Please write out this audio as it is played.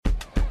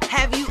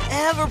Have you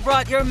ever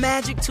brought your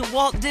magic to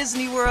Walt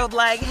Disney World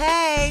like,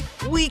 hey,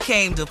 we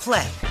came to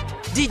play?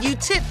 Did you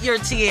tip your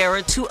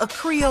tiara to a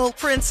Creole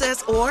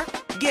princess or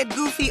get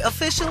goofy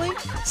officially?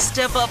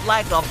 Step up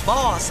like a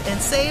boss and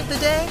save the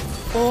day?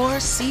 Or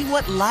see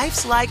what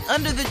life's like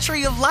under the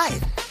tree of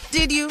life?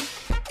 Did you?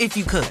 If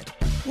you could.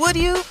 Would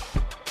you?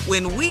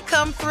 When we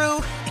come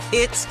through,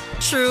 it's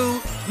true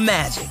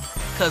magic.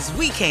 'Cause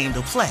we came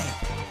to play.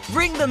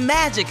 Bring the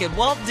magic at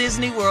Walt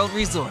Disney World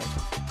Resort.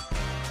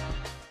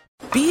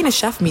 Being a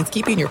chef means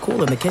keeping your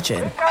cool in the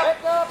kitchen.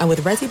 And with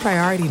Resi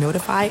Priority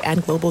Notify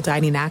and Global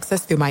Dining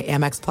Access through my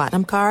Amex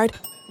Platinum card,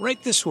 right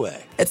this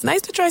way. It's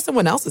nice to try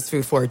someone else's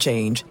food for a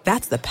change.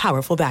 That's the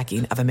powerful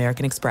backing of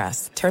American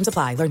Express. Terms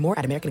apply. Learn more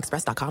at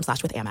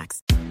americanexpress.com/withAmex.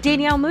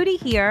 Danielle Moody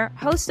here,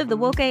 host of the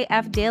Woke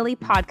AF Daily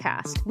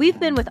podcast. We've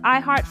been with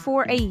iHeart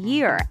for a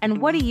year, and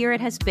what a year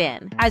it has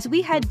been. As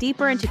we head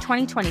deeper into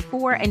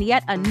 2024 and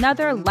yet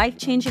another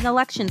life-changing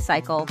election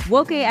cycle,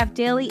 Woke AF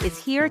Daily is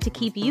here to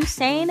keep you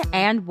sane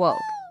and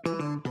woke.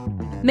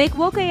 Make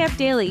Woke AF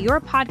Daily your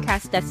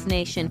podcast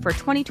destination for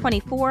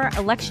 2024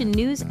 election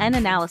news and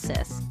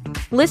analysis.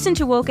 Listen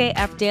to Woke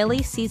AF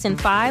Daily Season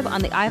 5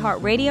 on the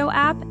iHeartRadio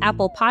app,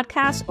 Apple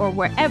Podcasts, or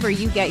wherever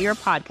you get your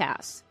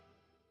podcasts.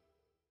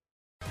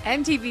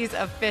 MTV's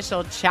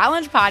official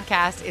Challenge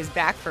podcast is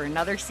back for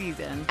another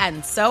season.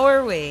 And so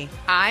are we.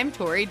 I'm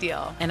Tori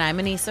Deal. And I'm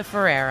Anissa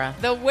Ferreira.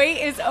 The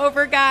wait is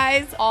over,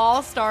 guys.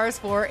 All Stars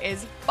 4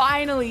 is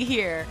finally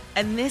here.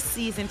 And this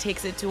season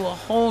takes it to a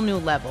whole new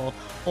level.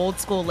 Old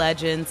school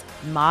legends,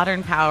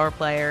 modern power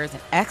players,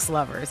 and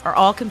ex-lovers are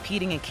all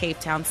competing in Cape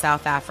Town,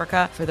 South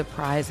Africa for the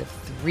prize of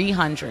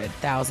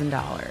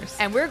 $300,000.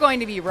 And we're going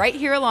to be right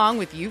here along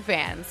with you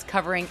fans,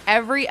 covering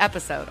every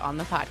episode on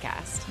the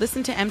podcast.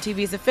 Listen to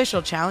MTV's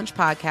official Challenge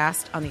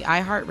podcast on the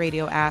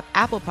iHeartRadio app,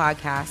 Apple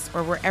Podcasts,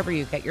 or wherever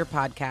you get your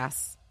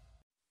podcasts.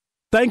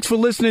 Thanks for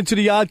listening to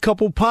the Odd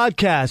Couple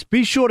podcast.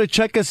 Be sure to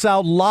check us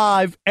out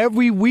live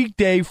every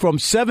weekday from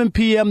 7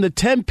 p.m. to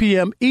 10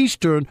 p.m.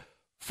 Eastern,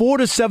 4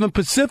 to 7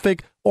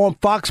 Pacific on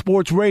Fox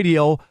Sports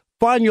Radio.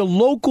 Find your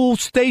local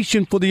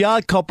station for The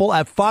Odd Couple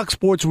at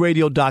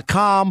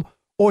foxsportsradio.com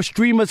or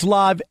stream us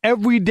live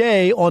every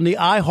day on the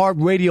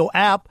iHeartRadio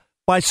app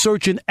by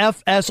searching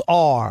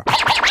FSR. Now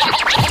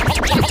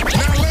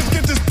let's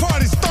get this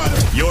party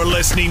started. You're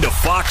listening to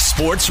Fox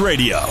Sports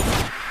Radio.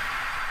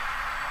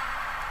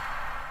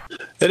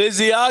 It is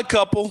The Odd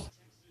Couple.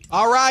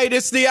 All right,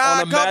 it's The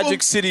Odd Couple. On a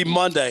Magic City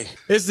Monday.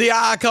 It's The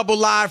Odd Couple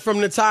live from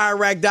the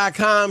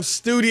TireRack.com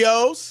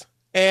studios.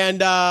 And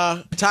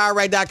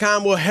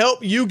TireRack.com will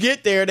help you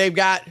get there. They've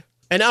got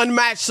an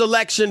unmatched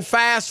selection,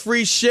 fast,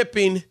 free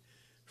shipping,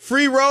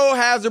 free road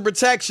hazard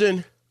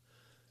protection,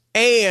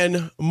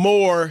 and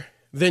more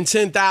than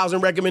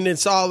 10,000 recommended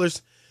installers.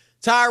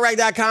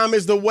 TireRack.com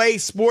is the way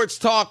sports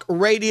talk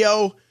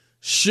radio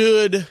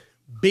should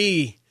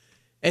be.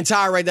 And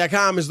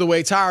TireRack.com is the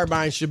way tire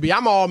buying should be.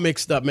 I'm all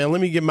mixed up, man. Let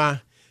me get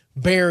my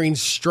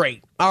bearings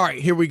straight. All right,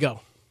 here we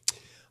go.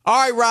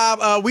 All right,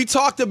 Rob, we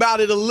talked about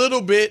it a little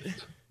bit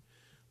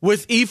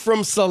with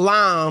Ephraim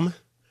Salaam,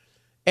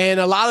 and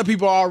a lot of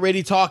people are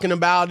already talking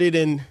about it,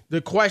 and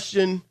the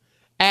question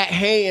at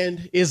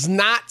hand is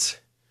not,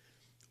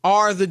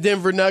 are the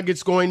Denver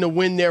Nuggets going to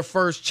win their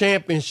first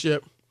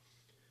championship?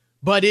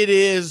 But it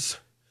is,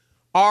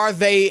 are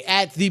they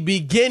at the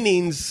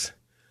beginnings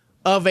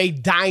of a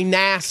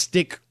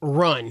dynastic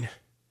run?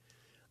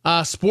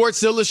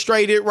 Sports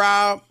Illustrated,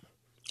 Rob,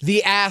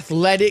 The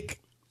Athletic,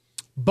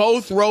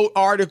 both wrote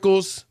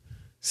articles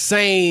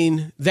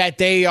saying that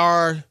they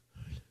are,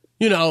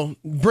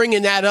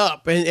 bringing that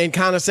up and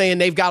kind of saying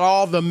they've got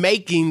all the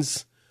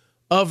makings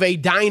of a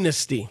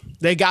dynasty.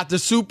 They got the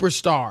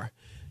superstar.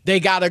 They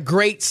got a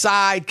great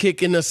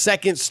sidekick in the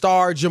second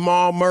star,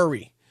 Jamal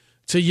Murray,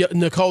 to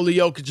Nikola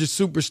Jokic's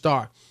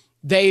superstar.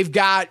 They've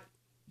got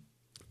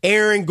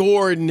Aaron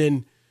Gordon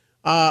and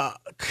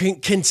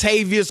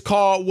Kentavious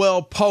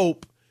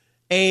Caldwell-Pope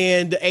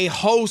and a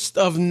host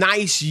of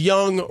nice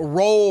young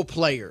role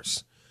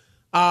players.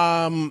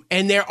 And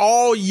they're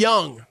all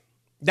young.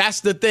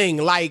 That's the thing.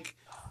 Like,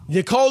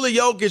 Nikola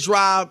Jokic,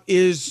 Rob,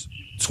 is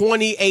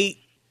 28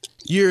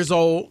 years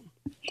old.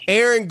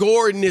 Aaron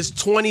Gordon is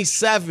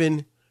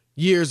 27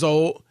 years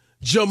old.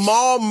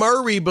 Jamal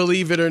Murray,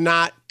 believe it or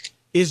not,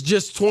 is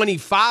just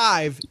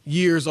 25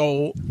 years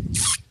old.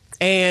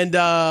 And,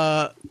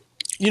 Michael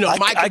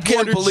I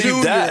can't Porter believe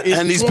Jr. that. is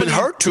And he's 20 been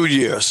hurt 2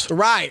 years.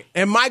 Right.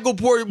 And Michael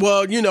Porter,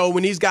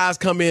 when these guys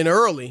come in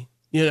early,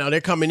 they're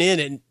coming in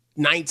at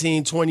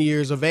 19, 20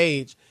 years of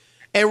age.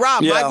 And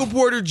Rob, Yeah. Michael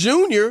Porter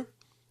Jr.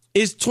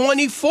 is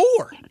 24.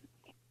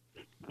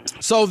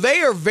 So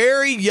they are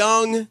very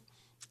young.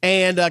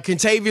 And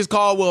Kentavious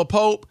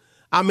Caldwell-Pope,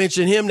 I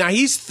mentioned him. Now,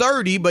 he's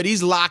 30, but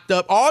he's locked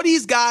up. All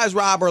these guys,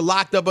 Rob, are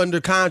locked up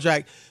under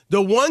contract.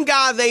 The one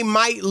guy they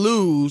might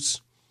lose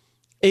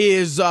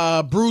is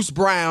Bruce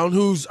Brown,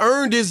 who's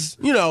earned his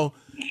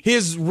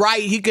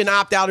right. He can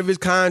opt out of his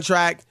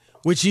contract,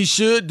 which he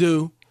should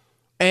do.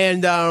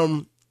 And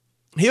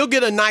he'll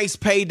get a nice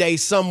payday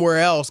somewhere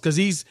else because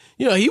he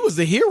was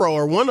the hero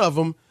or one of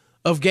them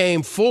of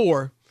Game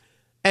 4.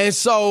 And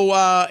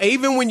so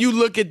even when you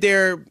look at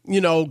their,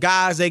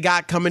 guys they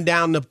got coming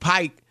down the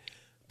pike,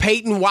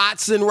 Peyton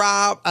Watson,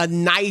 Rob, a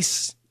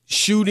nice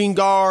shooting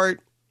guard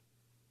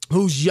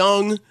who's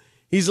young.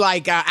 He's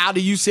like out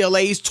of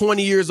UCLA. He's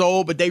 20 years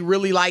old, but they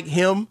really like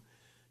him.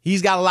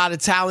 He's got a lot of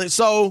talent.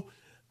 So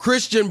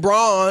Christian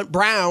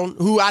Brown,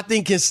 who I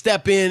think can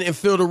step in and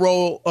fill the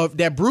role of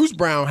that Bruce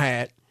Brown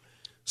had.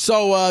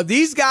 So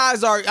these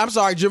guys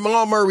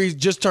Jamal Murray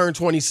just turned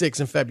 26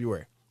 in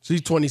February. So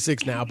he's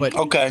 26 now, but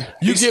okay,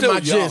 you get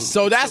my gist.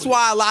 So that's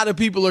why a lot of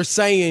people are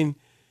saying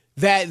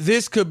that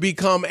this could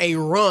become a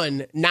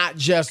run, not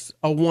just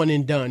a one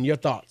and done. Your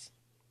thoughts?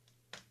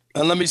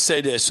 And let me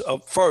say this.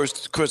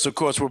 First, Chris, of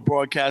course, we're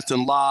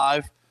broadcasting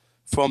live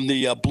from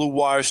the Blue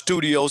Wire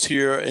studios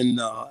here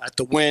at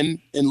the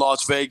Wynn in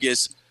Las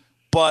Vegas.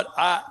 But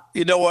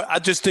you know what? I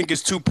just think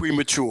it's too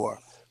premature.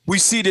 We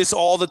see this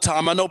all the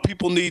time. I know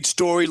people need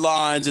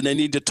storylines and they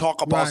need to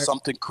talk about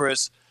something,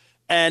 Chris.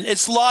 And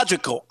it's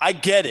logical. I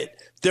get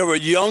it. They're a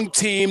young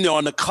team. They're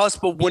on the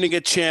cusp of winning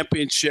a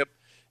championship.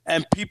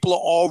 And people are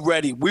all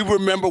ready. We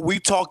remember we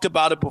talked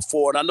about it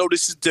before, and I know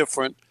this is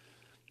different,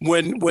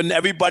 when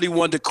everybody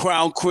wanted to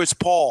crown Chris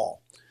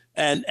Paul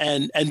and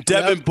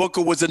Devin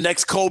Booker was the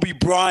next Kobe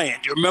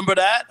Bryant. You remember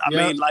that? I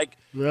mean, like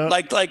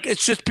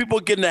it's just people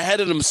getting ahead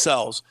of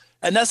themselves.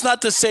 And that's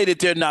not to say that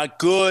they're not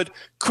good.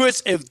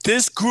 Chris, if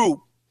this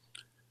group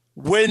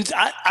wins,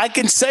 I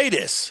can say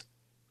this.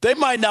 They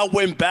might not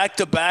win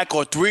back-to-back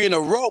or 3 in a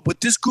row,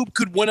 but this group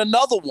could win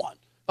another one.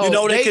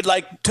 They could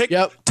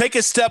take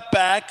a step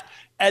back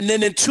and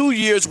then in 2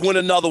 years win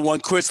another one,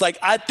 Chris. Like,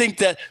 I think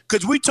that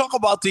because we talk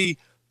about the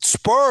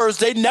Spurs,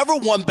 they never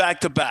won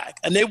back-to-back,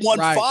 and they won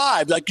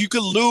 5. Like, you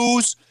could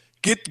lose,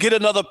 get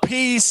another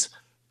piece,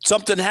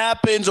 something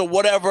happens or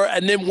whatever,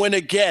 and then win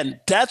again.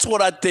 That's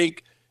what I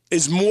think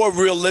is more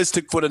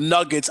realistic for the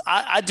Nuggets.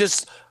 I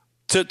just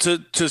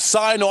to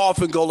sign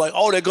off and go like,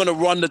 oh, they're going to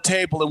run the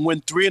table and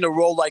win 3 in a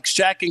row like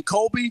Shaq and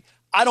Kobe,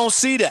 I don't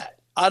see that.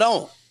 I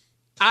don't.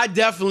 I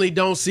definitely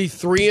don't see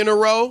 3 in a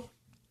row.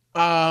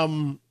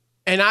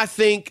 And I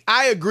think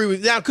I agree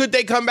with now. Could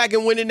they come back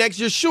and win it next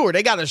year? Sure,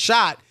 they got a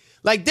shot.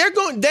 Like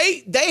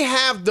they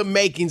have the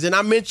makings, and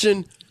I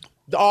mentioned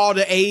all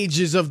the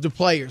ages of the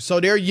players, so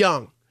they're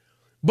young,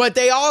 but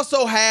they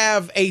also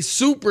have a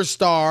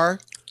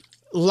superstar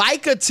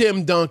like a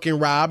Tim Duncan,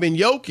 Rob, and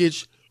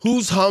Jokic,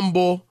 who's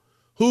humble,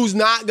 who's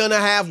not gonna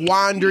have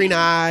wandering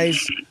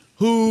eyes,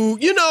 who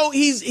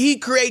he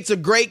creates a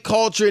great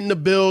culture in the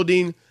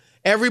building.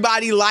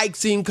 Everybody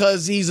likes him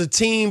because he's a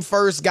team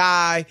first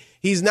guy.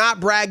 He's not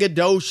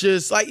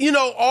braggadocious. Like,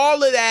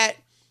 all of that,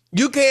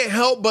 you can't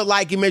help but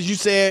like him, as you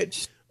said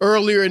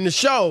earlier in the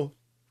show.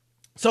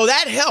 So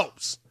that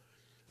helps.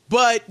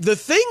 But the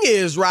thing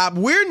is, Rob,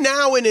 we're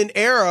now in an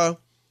era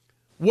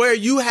where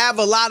you have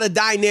a lot of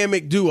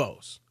dynamic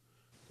duos,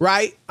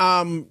 right?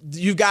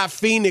 You got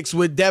Phoenix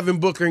with Devin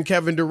Booker and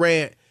Kevin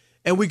Durant,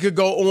 and we could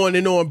go on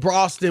and on.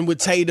 Boston with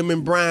Tatum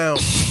and Brown,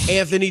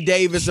 Anthony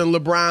Davis and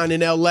LeBron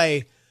in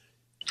L.A.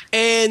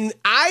 And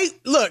I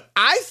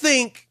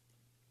think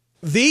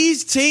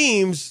these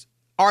teams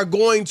are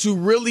going to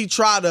really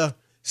try to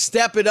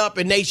step it up,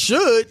 and they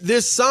should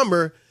this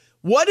summer.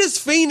 What does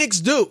Phoenix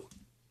do?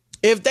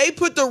 If they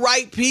put the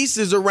right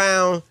pieces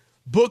around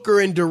Booker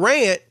and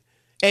Durant,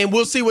 and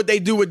we'll see what they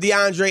do with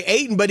DeAndre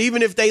Ayton, but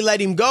even if they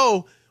let him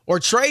go or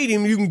trade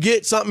him, you can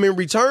get something in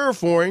return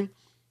for him.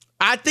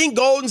 I think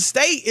Golden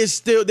State is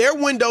still, their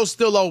window's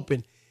still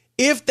open.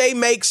 If they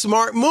make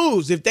smart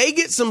moves, if they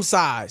get some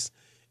size,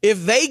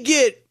 if they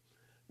get,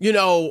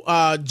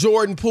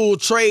 Jordan Poole,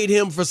 trade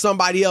him for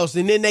somebody else,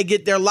 and then they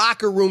get their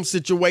locker room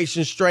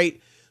situation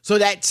straight so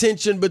that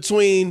tension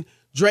between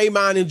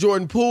Draymond and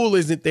Jordan Poole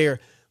isn't there.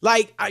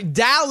 Like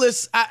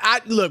Dallas,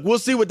 look, we'll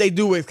see what they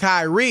do with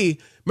Kyrie.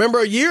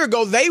 Remember a year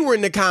ago, they were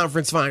in the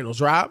conference finals,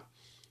 Rob.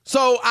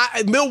 So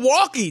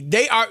Milwaukee,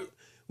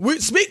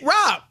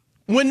 Rob,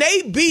 when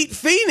they beat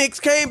Phoenix,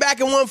 came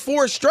back and won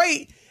 4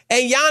 straight,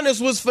 and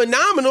Giannis was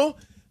phenomenal,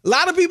 a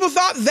lot of people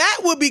thought that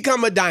would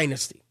become a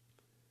dynasty.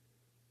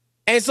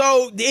 And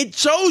so it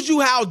shows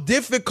you how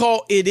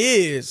difficult it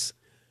is,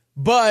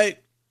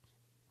 but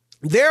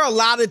there are a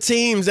lot of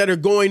teams that are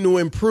going to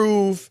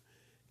improve,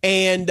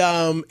 and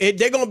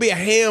they're going to be a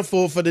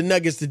handful for the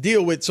Nuggets to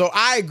deal with. So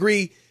I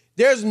agree.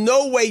 There's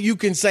no way you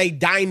can say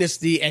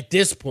dynasty at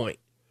this point.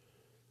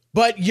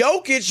 But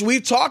Jokic,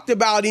 we've talked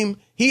about him.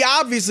 He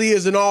obviously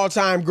is an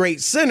all-time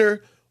great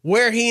center.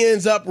 Where he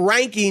ends up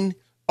ranking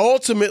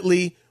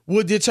ultimately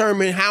will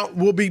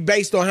be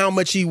based on how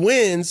much he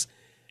wins.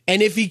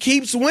 And if he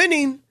keeps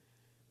winning,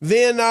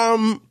 then,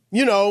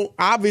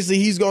 obviously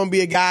he's going to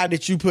be a guy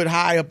that you put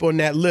high up on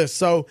that list.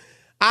 So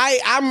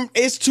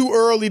it's too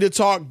early to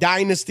talk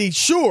dynasty.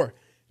 Sure,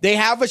 they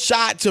have a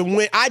shot to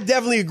win. I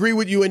definitely agree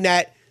with you in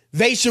that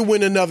they should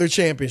win another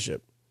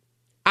championship.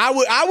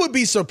 I would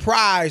be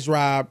surprised,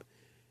 Rob,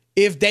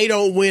 if they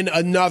don't win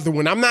another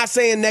one. I'm not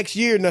saying next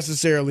year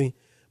necessarily,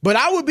 but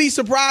I would be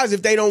surprised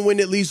if they don't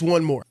win at least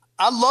one more.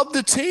 I love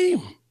the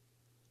team.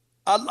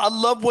 I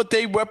love what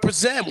they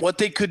represent, what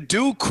they could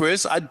do,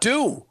 Chris. I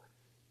do.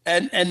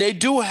 And they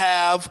do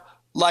have,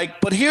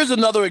 but here's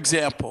another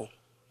example.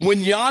 When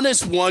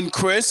Giannis won,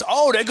 Chris,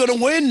 they're going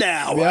to win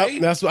now, right?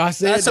 Yep, that's what I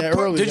said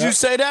earlier. Did you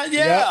say that?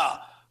 Yeah.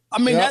 Yep. I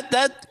mean,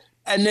 that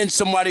and then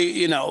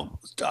somebody,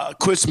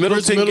 Chris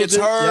Middleton gets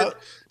hurt.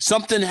 Yep.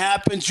 Something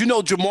happens.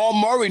 Jamal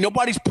Murray,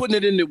 nobody's putting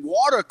it in the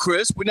water,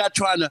 Chris. We're not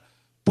trying to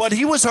 – but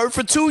he was hurt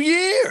for 2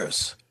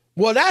 years.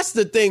 Well, that's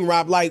the thing,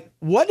 Rob.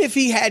 What if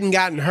he hadn't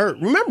gotten hurt?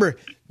 Remember,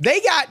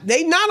 they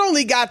not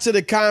only got to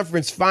the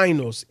conference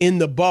finals in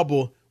the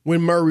bubble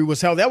when Murray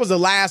was healthy. That was the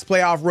last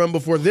playoff run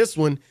before this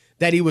one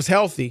that he was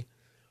healthy.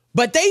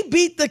 But they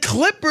beat the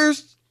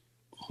Clippers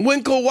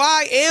when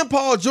Kawhi and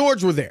Paul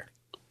George were there.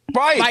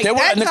 Right.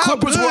 And the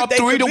Clippers were up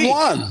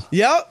 3-1.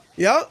 Yep.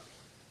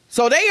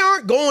 So they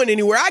aren't going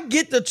anywhere. I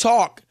get the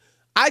talk.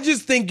 I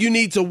just think you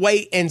need to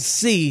wait and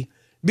see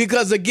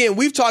because, again,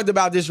 we've talked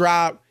about this,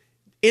 Rob,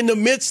 in the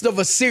midst of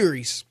a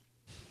series.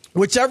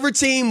 Whichever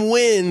team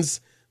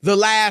wins the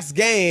last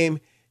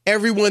game,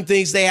 everyone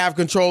thinks they have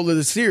control of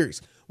the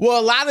series. Well,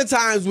 a lot of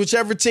times,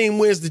 whichever team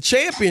wins the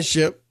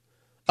championship,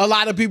 a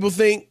lot of people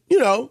think,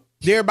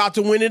 they're about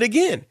to win it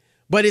again.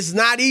 But it's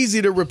not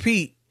easy to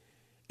repeat.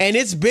 And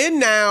it's been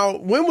now,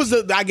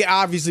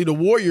 obviously the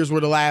Warriors were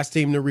the last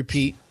team to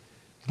repeat,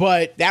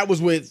 but that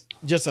was with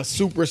just a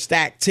super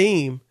stacked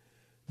team.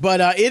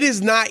 But it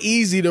is not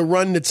easy to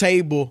run the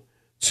table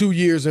 2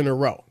 years in a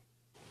row.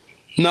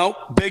 No,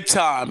 big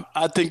time.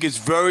 I think it's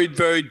very,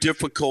 very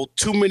difficult.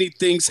 Too many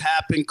things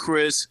happen,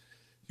 Chris.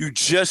 You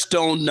just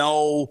don't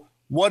know.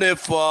 What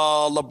if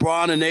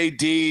LeBron and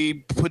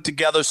AD put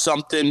together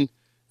something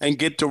and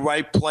get the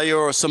right player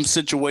or some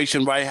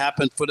situation right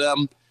happen for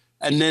them,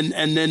 and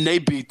then they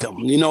beat them?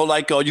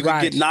 You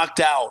could get knocked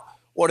out.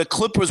 Or the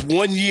Clippers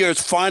 1 year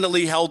is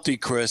finally healthy,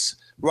 Chris,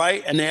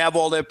 right? And they have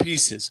all their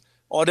pieces.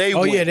 Or they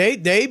win. Yeah,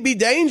 they'd be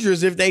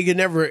dangerous if that could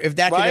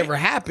ever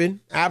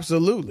happen.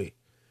 Absolutely.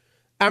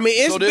 I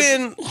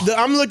mean,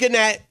 I'm looking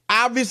at,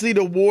 obviously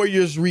the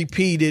Warriors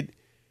repeated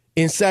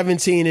in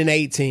 17 and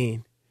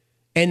 18,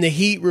 and the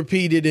Heat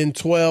repeated in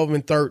 12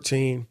 and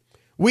 13.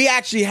 We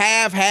actually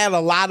have had a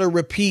lot of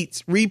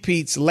repeats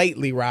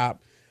lately, Rob.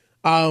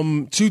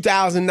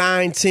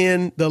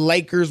 2009-10, the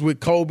Lakers with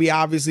Kobe,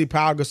 obviously,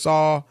 Pau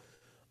Gasol.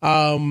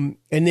 And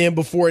then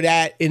before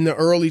that, in the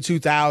early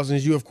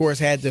 2000s, you, of course,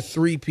 had the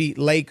three-peat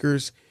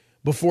Lakers.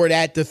 Before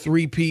that, the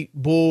three-peat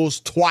Bulls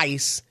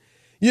twice.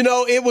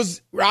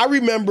 I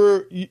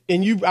remember,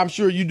 and I'm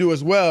sure you do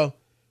as well,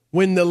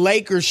 when the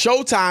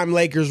Showtime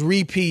Lakers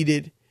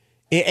repeated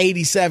in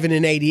 87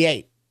 and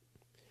 88.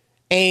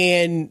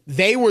 And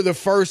they were the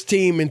first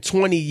team in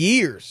 20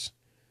 years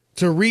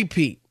to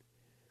repeat.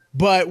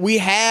 But we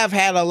have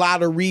had a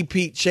lot of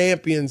repeat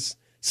champions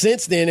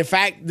since then. In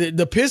fact,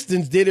 the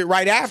Pistons did it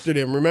right after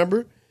them,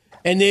 remember?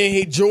 And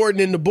then Jordan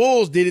and the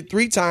Bulls did it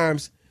 3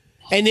 times.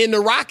 And then the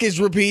Rockets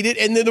repeated,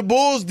 and then the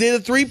Bulls did a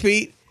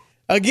three-peat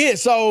again.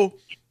 So,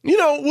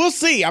 we'll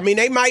see. I mean,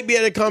 they might be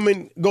able to come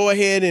and go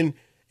ahead and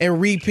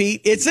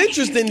repeat. It's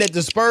interesting that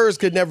the Spurs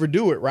could never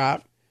do it,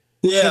 Rob.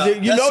 Yeah.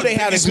 They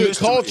had a good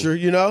culture,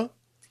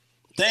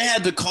 They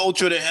had the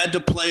culture. They had the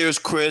players,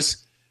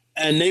 Chris.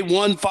 And they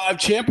won 5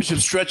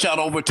 championships, stretch out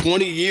over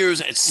 20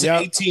 years,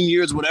 18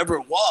 years, whatever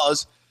it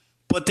was.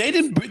 But they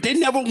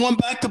never won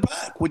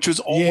back-to-back, which was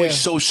always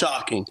so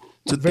shocking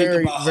to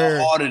think about how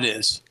hard it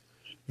is.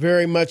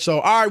 Very much so.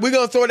 All right, we're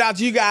going to throw it out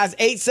to you guys.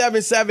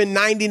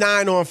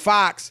 877-99 on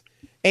Fox.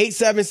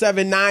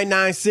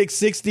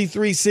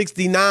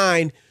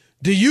 877-996-6369.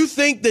 Do you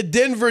think the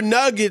Denver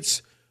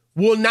Nuggets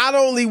will not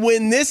only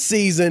win this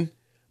season,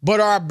 but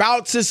are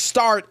about to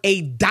start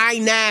a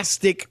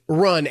dynastic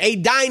run, a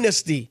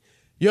dynasty?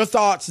 Your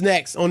thoughts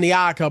next on The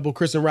Odd Couple.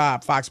 Chris and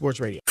Rob, Fox Sports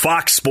Radio.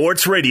 Fox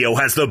Sports Radio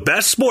has the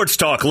best sports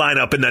talk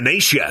lineup in the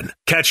nation.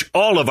 Catch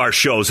all of our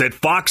shows at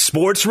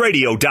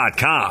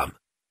foxsportsradio.com.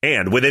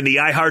 And within the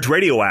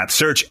iHeartRadio app,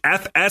 search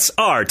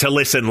FSR to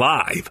listen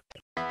live.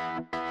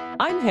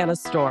 I'm Hannah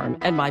Storm,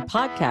 and my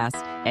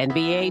podcast,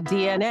 NBA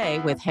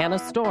DNA with Hannah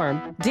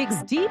Storm,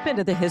 digs deep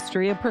into the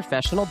history of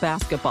professional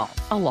basketball,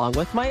 along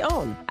with my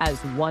own, as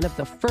one of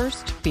the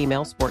first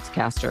female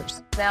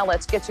sportscasters. Now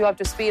let's get you up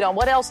to speed on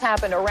what else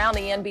happened around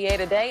the NBA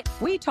today.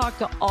 We talked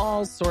to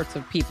all sorts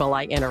of people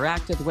I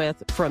interacted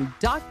with, from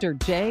Dr.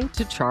 J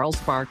to Charles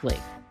Barkley,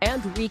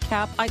 and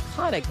recap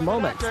iconic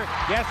moments.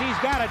 Yes, he's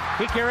got it.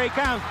 Here he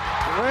comes.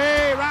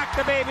 Way rock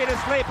the baby to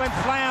sleep and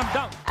slam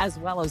dunk. As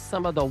well as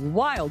some of the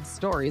wild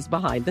stories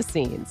behind the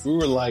scenes. We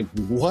were like,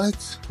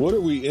 what? What are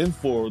we in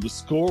for? The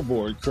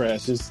scoreboard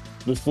crashes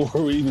before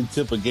we even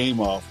tip a game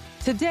off.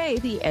 Today,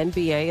 the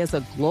NBA is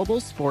a global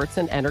sports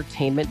and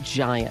entertainment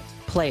giant.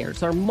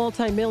 Players are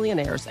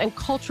multimillionaires and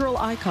cultural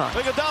icons.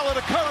 Iguodala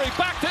to Curry,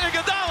 back to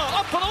Iguodala,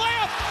 up for the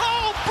layup.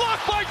 Oh,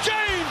 blocked by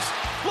James.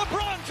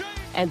 LeBron James.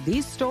 And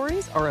these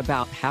stories are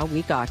about how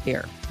we got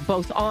here,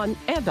 both on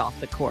and off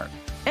the court.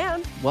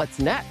 And what's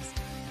next?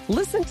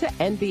 Listen to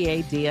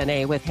NBA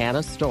DNA with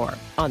Hannah Storm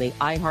on the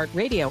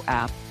iHeartRadio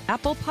app,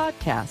 Apple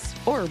Podcasts,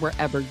 or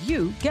wherever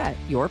you get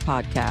your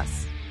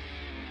podcasts.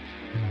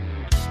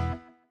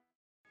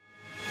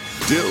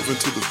 Delve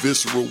into the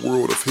visceral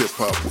world of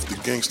hip-hop with the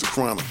Gangsta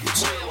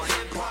Chronicles, a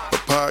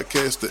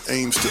podcast that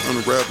aims to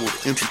unravel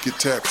the intricate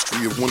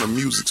tapestry of one of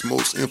music's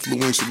most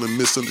influential and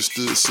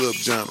misunderstood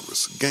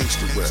subgenres,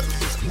 gangsta rap.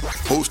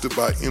 Hosted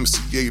by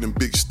MC8 and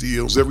Big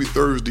Steels every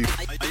Thursday,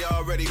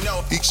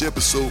 each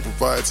episode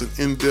provides an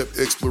in-depth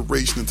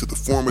exploration into the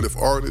formative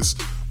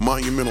artists,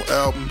 monumental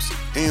albums,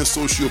 and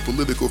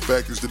socio-political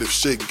factors that have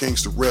shaped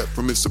gangsta rap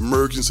from its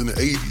emergence in the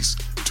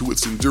 80s to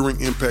its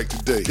enduring impact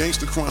today.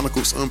 Gangsta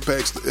Chronicles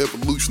unpacks the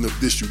evolution of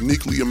this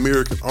uniquely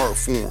American art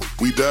form.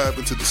 We dive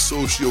into the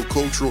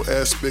socio-cultural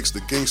aspects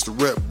that gangsta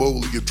rap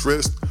boldly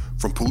addressed,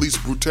 from police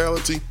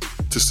brutality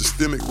to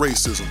systemic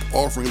racism,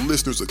 offering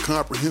listeners a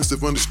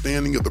comprehensive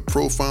understanding of the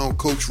profound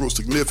cultural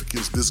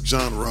significance this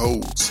genre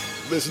holds.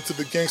 Listen to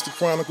the Gangsta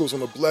Chronicles on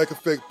the Black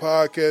Effect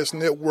Podcast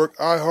Network,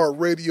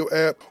 iHeartRadio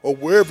app, or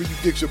wherever you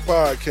get your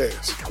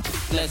podcasts.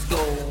 Let's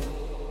go.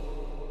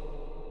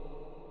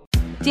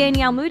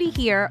 Danielle Moody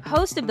here,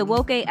 host of the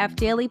Woke AF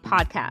Daily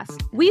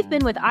podcast. We've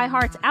been with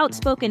iHeart's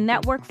Outspoken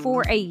Network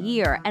for a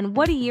year, and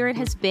what a year it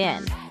has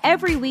been.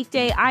 Every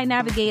weekday, I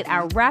navigate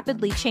our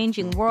rapidly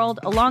changing world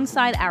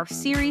alongside our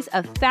series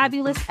of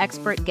fabulous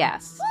expert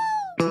guests.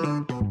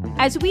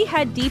 As we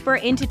head deeper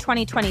into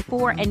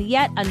 2024 and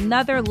yet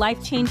another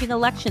life-changing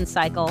election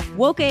cycle,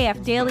 Woke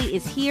AF Daily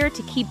is here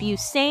to keep you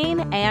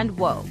sane and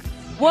woke.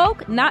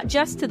 Woke not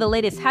just to the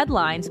latest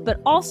headlines,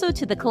 but also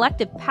to the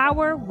collective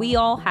power we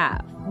all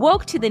have.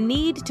 Woke to the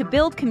need to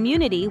build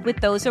community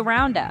with those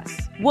around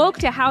us. Woke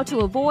to how to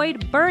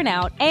avoid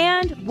burnout,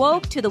 and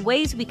woke to the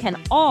ways we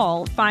can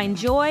all find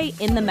joy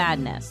in the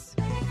madness.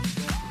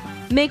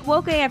 Make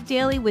Woke AF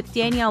Daily with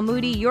Danielle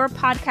Moody your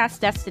podcast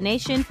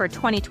destination for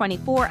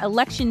 2024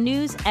 election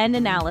news and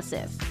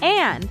analysis.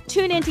 And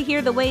tune in to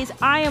hear the ways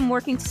I am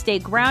working to stay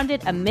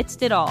grounded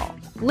amidst it all.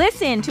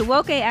 Listen to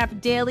Woke AF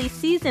Daily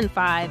Season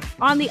 5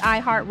 on the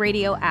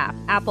iHeartRadio app,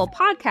 Apple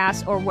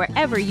Podcasts, or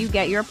wherever you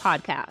get your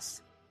podcasts.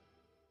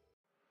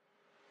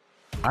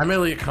 I'm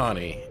Elliot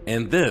Connie,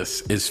 and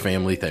this is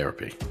Family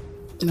Therapy.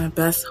 My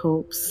best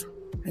hopes,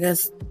 I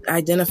guess,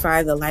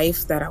 identify the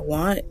life that I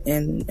want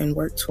and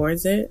work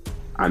towards it.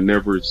 I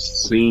never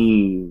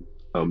seen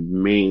a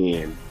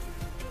man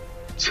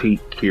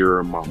take care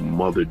of my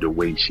mother the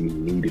way she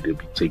needed to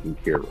be taken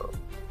care of.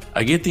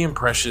 I get the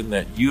impression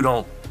that you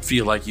don't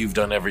feel like you've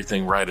done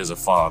everything right as a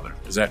father.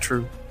 Is that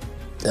true?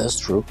 That's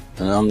true,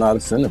 and I'm not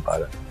offended by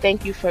that.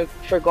 Thank you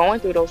for going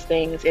through those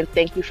things, and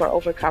thank you for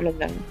overcoming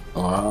them.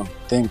 Wow.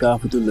 Thank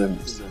God for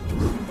deliverance.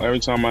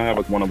 Every time I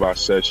have one of our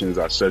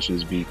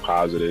sessions be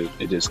positive.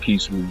 It just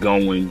keeps me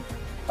going.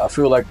 I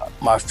feel like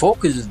my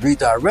focus is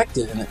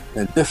redirected in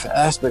a different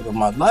aspect of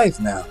my life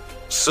now.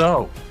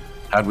 So,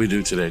 how'd we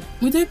do today?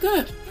 We did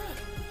good.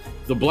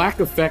 The Black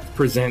Effect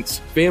presents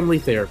Family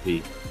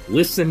Therapy.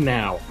 Listen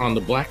now on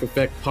the Black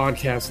Effect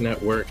Podcast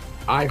Network,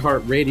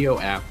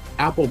 iHeartRadio app,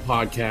 Apple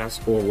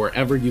Podcasts, or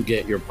wherever you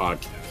get your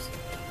podcasts.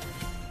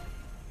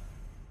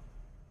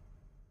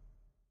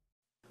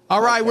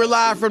 All right, we're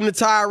live from the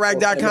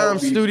TireRack.com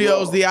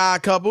studios, The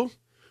Odd Couple.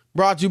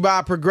 Brought to you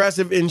by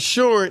Progressive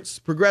Insurance.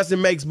 Progressive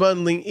makes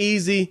bundling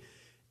easy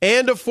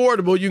and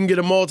affordable. You can get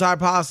a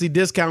multi-policy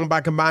discount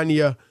by combining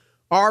your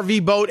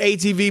RV, boat,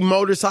 ATV,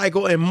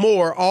 motorcycle, and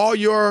more. All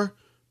your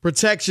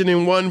protection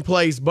in one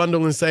place.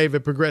 Bundle and save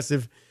at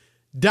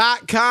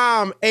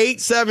Progressive.com.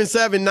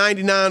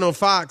 877-99 on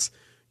Fox.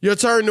 Your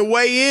turn to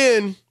weigh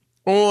in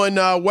on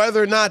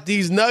whether or not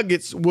these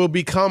Nuggets will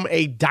become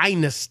a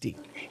dynasty.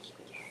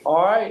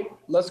 All right,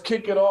 let's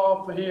kick it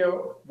off here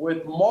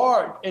with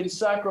Mark in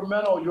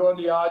Sacramento. You're on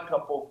The Odd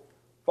Couple,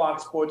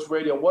 Fox Sports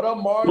Radio. What up,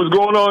 Mark? What's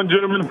going on,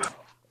 gentlemen?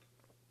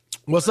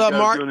 What's up,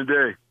 Mark? How you doing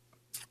today?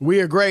 We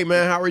are great,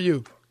 man. How are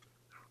you?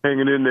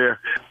 Hanging in there.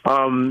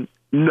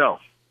 No.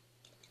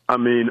 I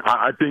mean,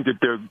 I think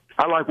that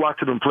I like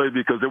watching them play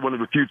because they're one of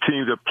the few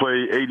teams that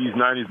play 80s,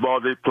 90s ball.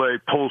 They play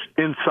post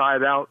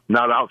inside out,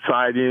 not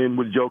outside in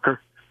with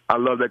Joker. I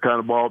love that kind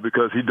of ball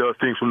because he does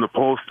things from the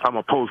post. I'm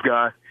a post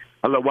guy.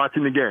 I love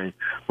watching the game.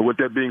 But with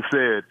that being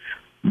said,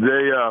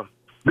 they're a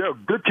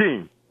good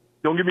team.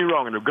 Don't get me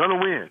wrong, and they're going to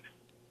win.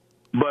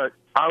 But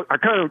I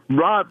kind of,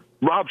 Rob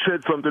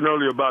said something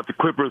earlier about the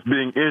Clippers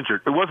being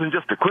injured. It wasn't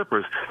just the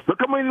Clippers. Look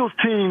how many of those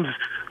teams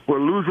were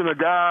losing a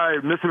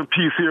guy, missing a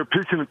piece here,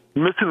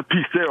 missing a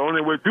piece there on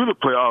their way through the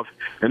playoffs,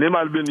 and they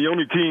might have been the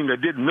only team that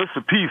didn't miss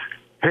a piece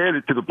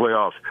headed to the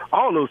playoffs.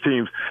 All those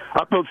teams,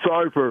 I felt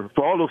sorry for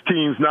all those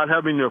teams not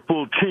having their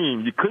full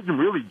team. You couldn't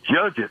really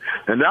judge it.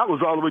 And that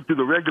was all the way through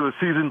the regular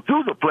season,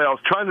 through the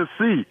playoffs, trying to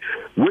see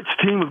which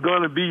team was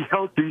going to be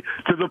healthy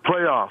to the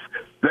playoffs.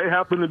 They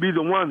happen to be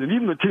the ones, and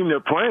even the team they're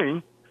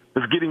playing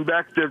is getting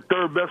back their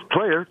third best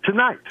player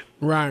tonight.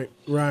 Right.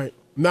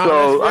 No,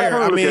 so that's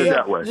fair. I mean,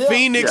 that way.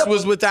 Phoenix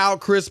was without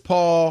Chris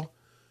Paul.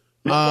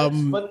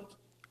 But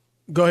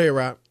go ahead,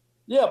 Rob.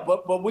 Yeah,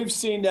 but we've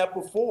seen that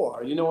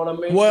before. You know what I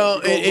mean? Well,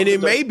 and it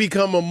may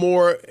become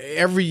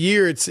every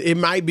year it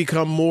might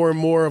become more and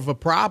more of a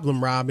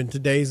problem, Rob, in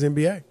today's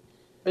NBA.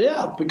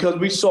 Yeah, because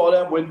we saw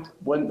that when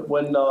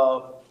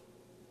the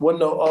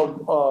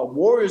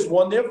Warriors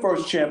won their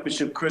first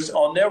championship, Chris,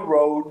 on their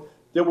road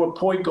there were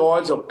point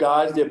guards of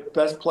guys, their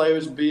best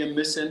players being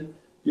missing.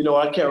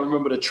 I can't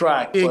remember the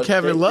track. And but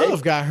Kevin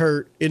Love got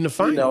hurt in the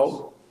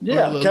finals.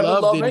 Kevin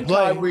Love and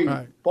play. Kyrie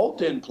right. both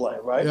didn't play,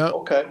 right? Yep.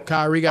 Okay.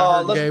 Kyrie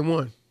got hurt in game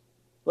 1.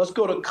 Let's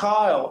go to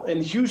Kyle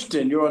in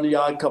Houston. You're on the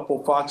Odd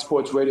Couple Fox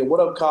Sports Radio. What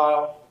up,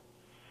 Kyle?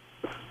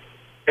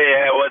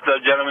 Yeah, what's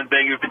up, gentlemen?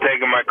 Thank you for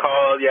taking my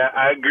call. Yeah,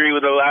 I agree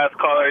with the last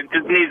caller. It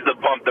just needs to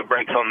pump the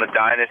brakes on the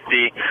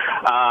Dynasty.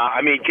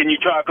 Can you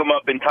chalk them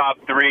up in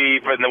top 3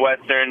 for the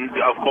Western?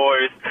 Of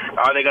course.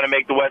 Are they going to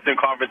make the Western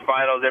Conference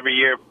Finals every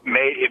year?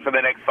 Maybe for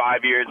the next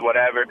 5 years,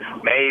 whatever.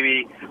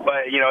 Maybe.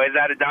 But, is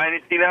that a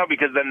Dynasty now?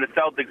 Because then the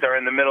Celtics are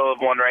in the middle of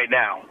one right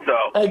now. So,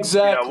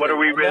 exactly. What are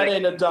we really?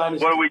 That ain't a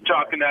Dynasty. What are we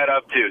chalking that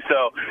up to?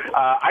 So,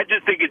 I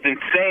just think it's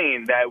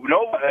insane that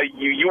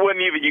you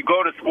wouldn't even, you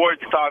go to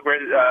sports talk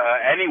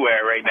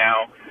anywhere right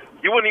now,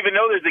 you wouldn't even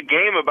know there's a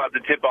game about to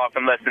tip off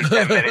in less than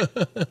 10 minutes.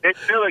 It's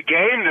still a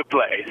game to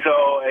play. So,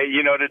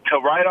 to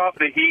write off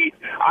the Heat,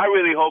 I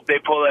really hope they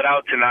pull it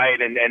out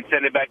tonight and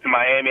send it back to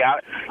Miami.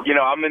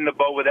 I'm in the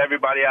boat with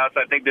everybody else.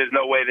 I think there's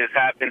no way this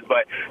happens.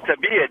 But to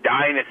be a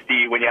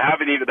dynasty when you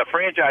haven't even, the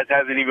franchise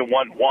hasn't even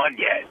won one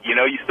yet. You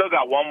still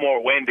got one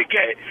more win to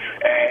get.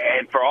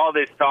 And for all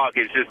this talk,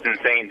 it's just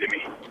insane to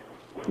me.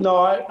 No,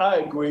 I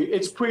agree.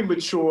 It's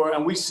premature,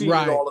 and we see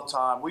it all the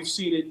time. We've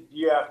seen it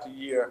year after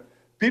year.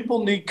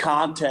 People need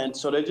content,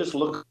 so they just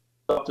look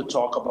up to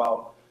talk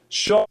about.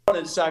 Sean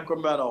in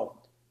Sacramento,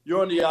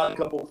 you're on the Odd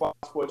Couple Fox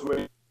Sports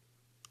Radio.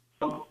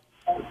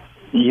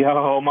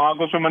 Yo, my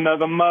uncle's from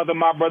another mother.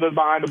 My brother's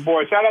behind the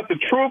board. Shout out to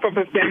Trooper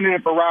for standing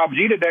in for Rob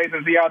G today,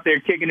 since he out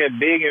there kicking it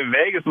big in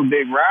Vegas with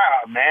Big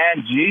Rob,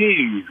 man.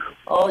 Jeez.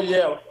 Oh,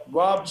 yeah.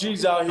 Rob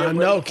G's out here. I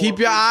know. Keep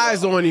your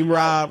eyes on him,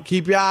 Rob.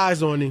 Keep your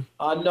eyes on him.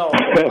 I know.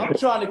 I'm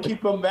trying to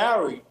keep him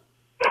married.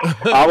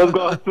 I was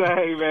going to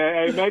say,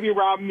 man, hey, maybe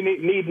Rob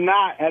need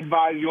not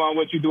advise you on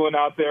what you're doing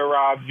out there,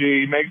 Rob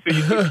G. Make sure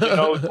you keep your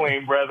nose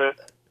clean, brother.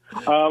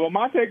 Well,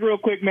 my take real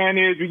quick, man,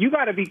 is you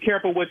got to be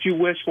careful what you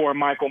wish for,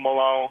 Michael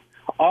Malone.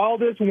 All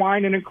this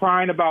whining and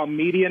crying about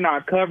media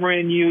not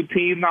covering you,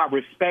 teams not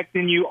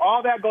respecting you,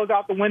 all that goes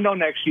out the window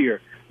next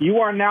year. You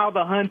are now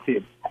the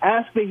hunted.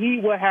 Ask the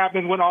Heat what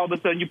happens when all of a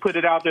sudden you put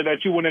it out there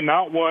that you win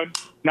not 1,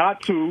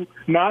 not 2,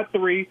 not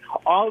 3.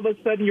 All of a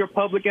sudden you're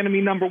public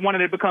enemy number 1,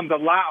 and it becomes a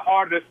lot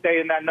harder to stay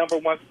in that number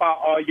 1 spot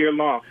all year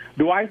long.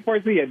 Do I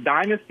foresee a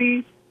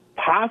dynasty?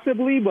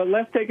 Possibly, but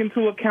let's take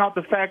into account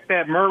the fact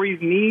that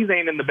Murray's knees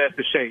ain't in the best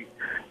of shape.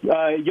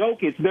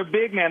 Jokic, they're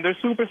big man, they're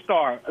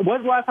superstar.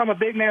 When's the last time a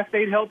big man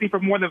stayed healthy for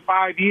more than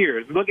 5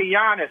 years? Look at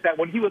Giannis, that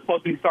when he was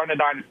supposed to be starting a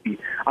dynasty.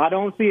 I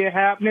don't see it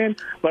happening,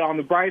 but on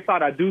the bright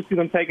side, I do see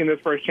them taking this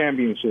first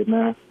championship,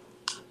 man.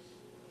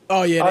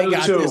 Oh, yeah, they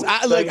got this.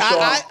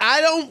 I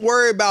don't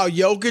worry about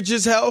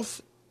Jokic's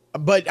health,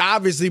 but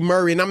obviously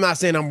Murray, and I'm not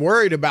saying I'm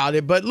worried about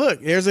it, but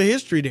look, there's a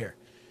history there.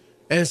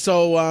 And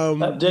so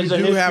there's a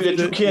history that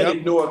you can't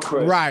ignore,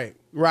 Chris.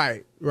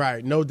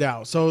 Right. No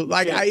doubt. So,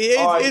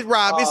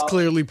 Rob, it's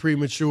clearly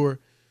premature.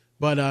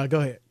 But go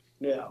ahead.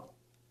 Yeah.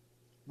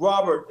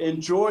 Robert in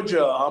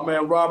Georgia. Our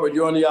man Robert,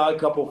 you're on the Odd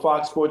Couple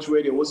Fox Sports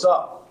Radio. What's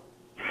up?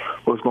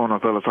 What's going on,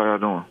 fellas? How y'all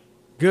doing?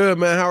 Good,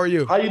 man. How are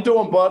you? How you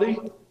doing, buddy?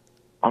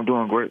 I'm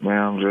doing great,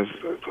 man. I'm just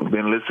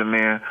been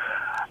listening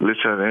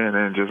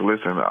and just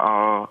listening.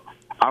 I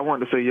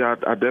wanted to say, yeah,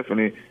 I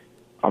definitely –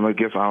 I'm going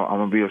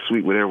to be a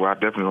sweet with everyone. I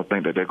definitely don't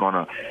think that they're going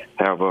to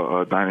have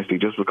a dynasty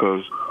just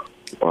because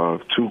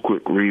of 2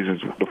 quick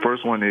reasons. The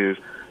first one is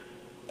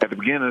at the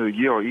beginning of the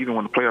year, or even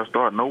when the playoffs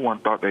started, no one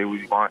thought they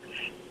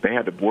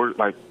had to work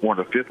like one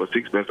of the 5th or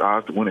 6th best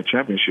odds to win a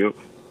championship.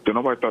 So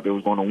nobody thought they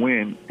was going to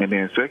win. And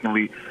then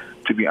secondly,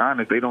 to be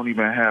honest, they don't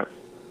even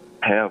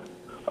have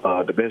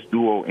the best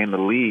duo in the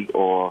league.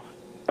 Or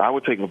I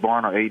would take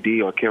LeBron or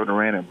AD or Kevin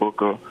Durant and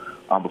Booker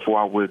before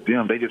I would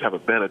them. They just have a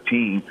better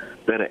team,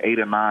 better 8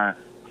 or 9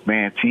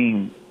 man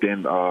team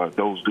than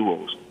those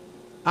duos.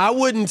 I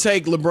wouldn't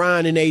take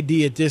LeBron and AD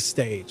at this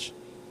stage.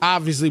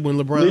 Obviously, when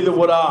LeBron neither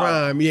would I.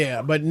 Prime,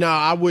 yeah, but no,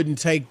 I wouldn't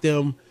take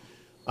them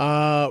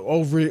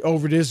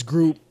over this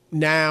group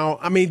now.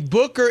 I mean,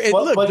 Booker and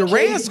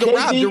Durant's going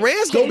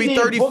to be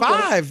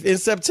 35 in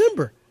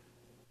September,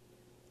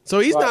 so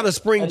he's not a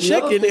spring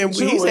chicken, and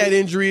he's had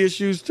injury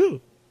issues too.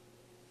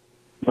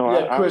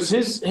 No, Chris,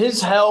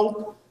 his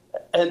health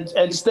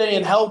and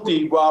staying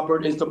healthy,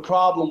 Robert, is the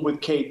problem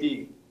with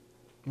KD.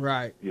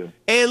 Right. Yeah.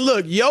 And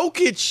look,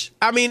 Jokic,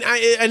 I mean,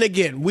 and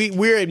again,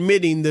 we're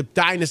admitting the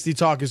dynasty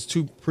talk is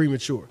too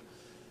premature.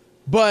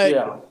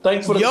 But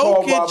thanks for the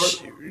call,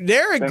 Robert.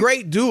 They're a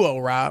great duo,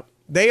 Rob.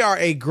 They are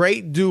a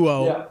great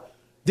duo. Yeah.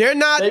 They're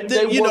not,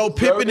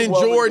 Pippen and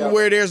Jordan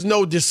where there's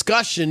no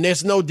discussion.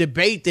 There's no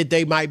debate that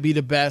they might be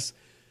the best.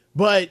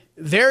 But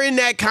they're in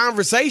that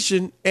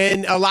conversation.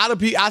 And a lot of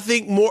people, I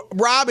think more,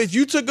 Rob, if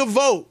you took a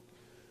vote,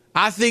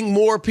 I think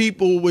more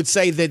people would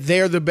say that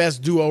they're the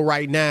best duo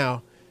right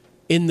now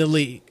in the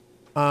league,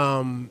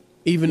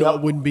 even though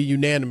it wouldn't be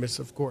unanimous,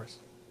 of course.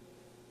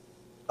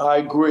 I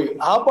agree.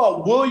 How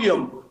about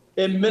William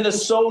in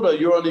Minnesota?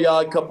 You're on the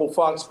Odd Couple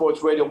Fox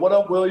Sports Radio. What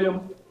up,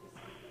 William?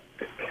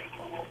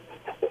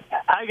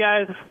 Hi,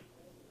 guys.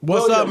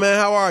 What's up, man?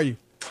 How are you?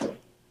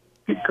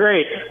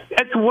 Great.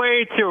 It's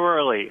way too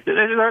early.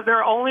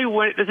 They're only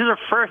win. This is their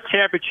first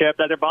championship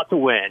that they're about to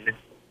win.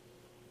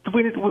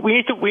 We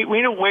need to wait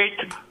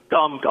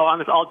on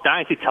this all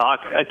dynasty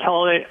talk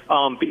until they've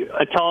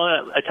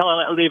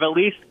at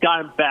least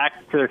gotten back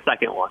to their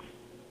second one.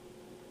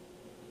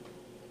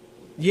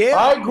 Yeah,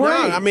 I agree.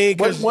 No, I mean,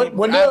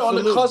 when they're on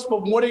the cusp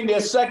of winning their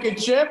second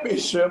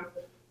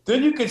championship,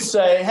 then you could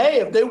say,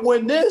 hey, if they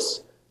win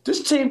this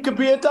team could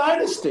be a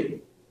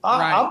dynasty.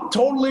 I'm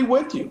totally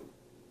with you.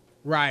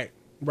 Right.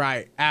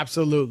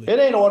 Absolutely. It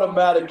ain't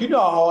automatic. You know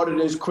how hard it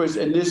is, Chris,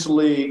 in this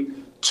league.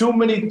 Too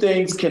many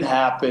things can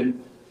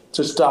happen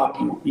to stop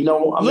you. You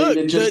know, Look,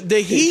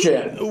 the Heat,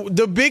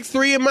 the big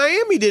three in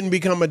Miami didn't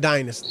become a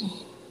dynasty.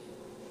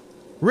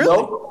 Really?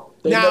 Nope.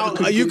 Now,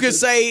 you could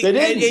say,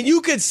 and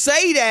you could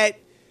say that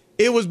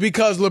it was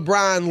because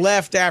LeBron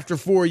left after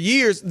 4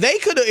 years. They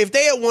could have, if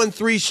they had won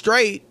 3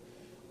 straight,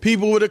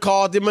 people would have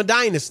called them a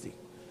dynasty.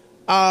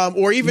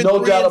 Or even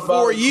 3 and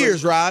 4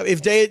 years, Rob.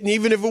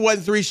 Even if it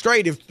wasn't 3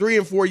 straight, if 3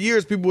 and 4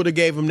 years, people would have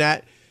gave him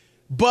that.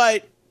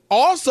 But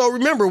also,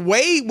 remember,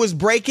 Wade was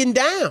breaking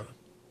down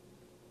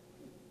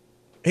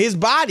his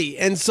body,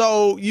 and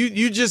so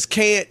you just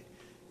can't.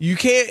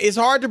 It's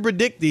hard to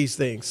predict these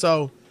things.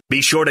 So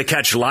be sure to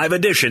catch live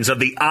editions of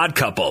The Odd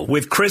Couple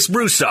with Chris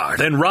Broussard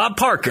and Rob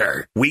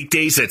Parker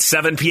weekdays at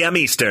 7 p.m.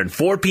 Eastern,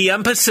 4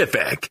 p.m.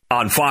 Pacific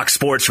on Fox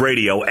Sports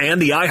Radio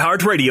and the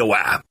iHeartRadio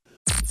app.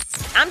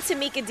 I'm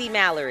Tamika D.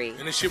 Mallory.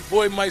 And it's your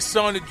boy, my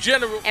son, the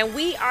General. And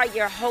we are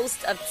your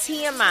hosts of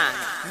TMI.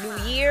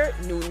 New year,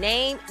 new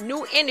name,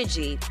 new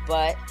energy,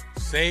 but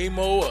same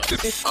old.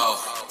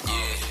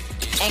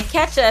 And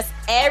catch us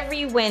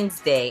every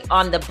Wednesday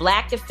on the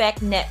Black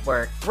Effect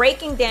Network,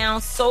 breaking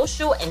down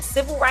social and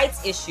civil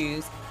rights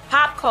issues,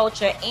 pop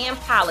culture, and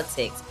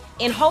politics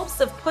in hopes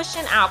of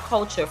pushing our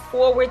culture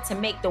forward to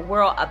make the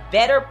world a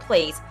better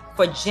place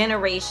for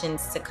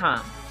generations to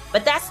come.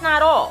 But that's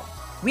not all.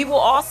 We will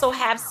also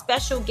have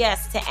special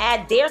guests to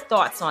add their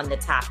thoughts on the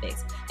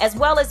topics, as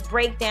well as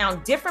break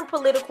down different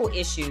political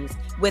issues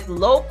with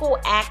local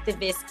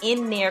activists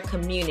in their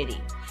community.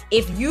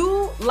 If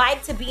you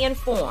like to be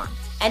informed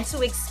and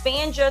to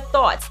expand your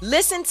thoughts,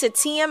 listen to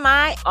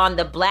TMI on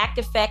the Black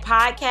Effect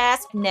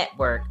Podcast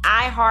Network,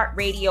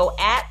 iHeartRadio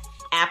app,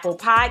 Apple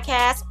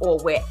Podcasts, or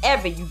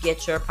wherever you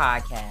get your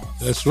podcasts.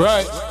 That's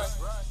right.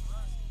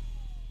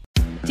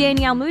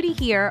 Danielle Moody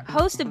here,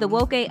 host of the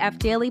Woke AF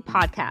Daily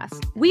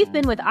podcast. We've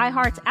been with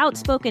iHeart's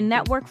Outspoken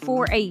Network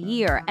for a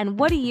year, and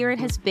what a year it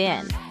has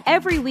been.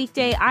 Every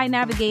weekday, I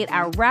navigate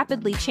our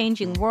rapidly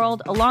changing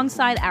world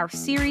alongside our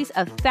series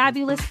of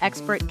fabulous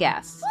expert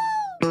guests.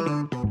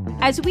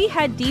 As we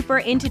head deeper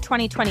into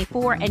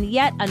 2024 and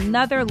yet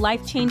another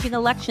life-changing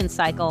election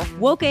cycle,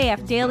 Woke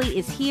AF Daily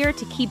is here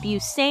to keep you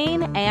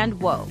sane and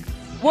woke.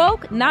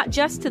 Woke not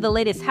just to the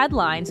latest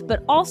headlines,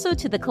 but also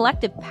to the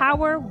collective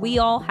power we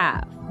all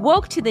have.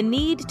 Woke to the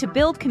need to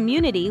build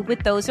community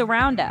with those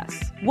around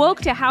us. Woke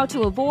to how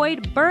to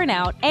avoid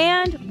burnout,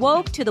 and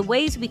woke to the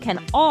ways we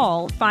can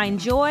all find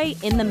joy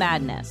in the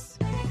madness.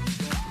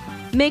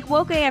 Make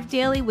Woke AF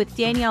Daily with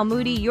Danielle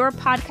Moody your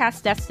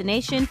podcast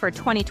destination for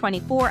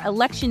 2024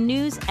 election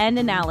news and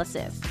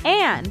analysis.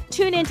 And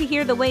tune in to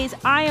hear the ways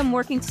I am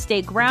working to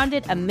stay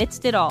grounded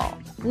amidst it all.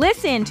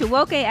 Listen to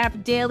Woke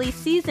AF Daily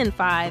Season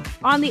 5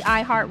 on the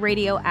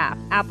iHeartRadio app,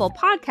 Apple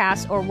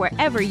Podcasts, or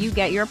wherever you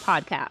get your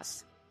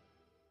podcasts.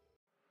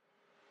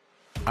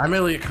 I'm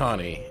Elliot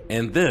Connie,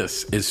 and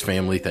this is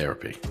Family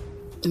Therapy.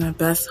 My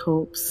best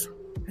hopes,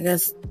 I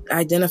guess,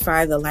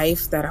 identify the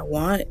life that I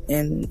want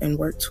and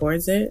work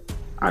towards it.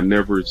 I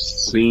never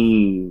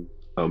seen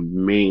a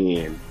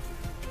man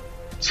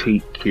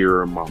take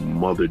care of my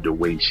mother the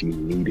way she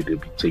needed to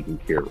be taken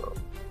care of.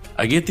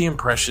 I get the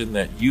impression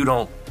that you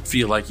don't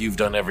feel like you've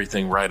done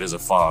everything right as a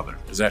father.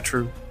 Is that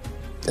true?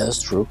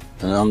 That's true,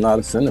 and I'm not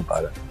offended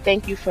by that.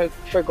 Thank you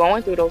for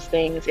going through those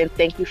things, and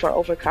thank you for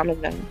overcoming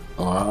them.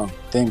 Wow.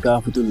 Thank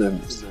God for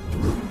deliverance.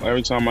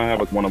 Every time I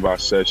have one of our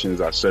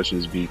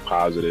sessions be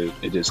positive.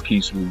 It just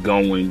keeps me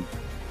going.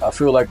 I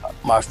feel like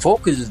my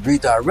focus is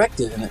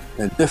redirected in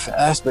a different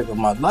aspect of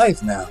my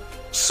life now.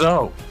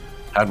 So,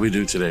 how'd we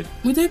do today?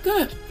 We did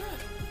good.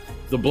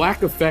 The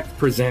Black Effect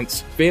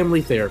presents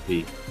Family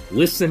Therapy.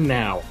 Listen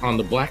now on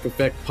the Black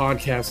Effect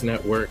Podcast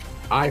Network,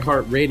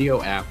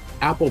 iHeartRadio app,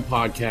 Apple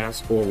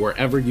Podcasts, or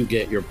wherever you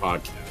get your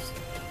podcasts.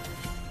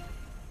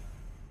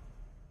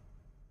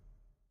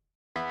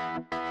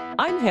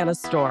 I'm Hannah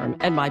Storm,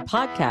 and my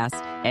podcast,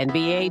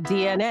 NBA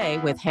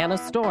DNA with Hannah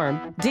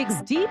Storm,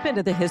 digs deep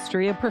into the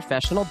history of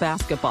professional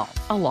basketball,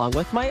 along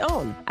with my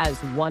own, as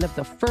one of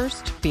the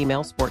first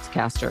female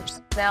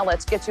sportscasters. Now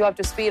let's get you up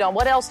to speed on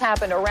what else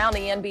happened around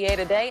the NBA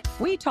today.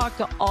 We talked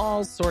to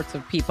all sorts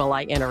of people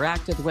I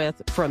interacted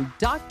with, from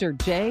Dr.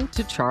 J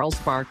to Charles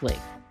Barkley,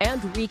 and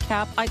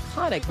recap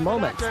iconic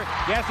moments.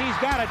 Yes, he's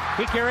got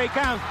it. Here he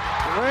comes.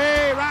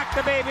 Way rock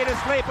the baby to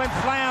sleep and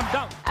slam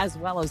dunk. As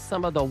well as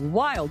some of the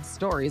wild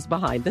stories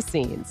behind the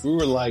scenes. We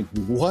were like,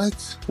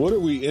 what? What are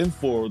we in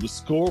for? The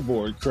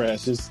scoreboard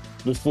crashes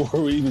before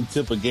we even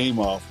tip a game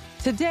off.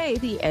 Today,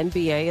 the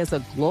NBA is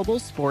a global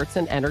sports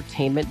and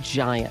entertainment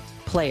giant.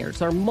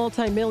 Players are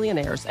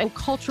multimillionaires and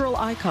cultural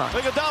icons.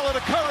 Iguodala to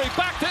Curry,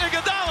 back to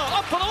Iguodala,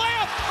 up for the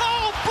layup.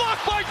 Oh,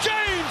 blocked by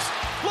James.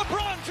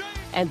 LeBron James.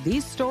 And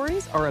these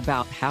stories are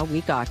about how we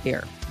got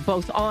here,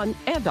 both on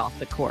and off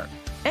the court.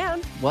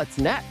 And what's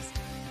next?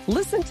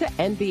 Listen to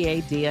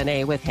NBA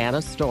DNA with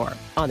Hannah Storr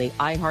on the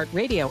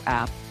iHeartRadio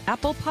app,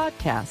 Apple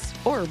Podcasts,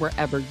 or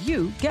wherever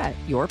you get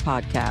your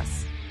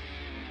podcasts.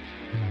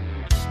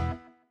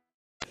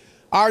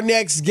 Our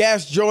next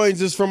guest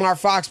joins us from our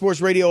Fox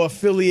Sports Radio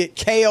affiliate,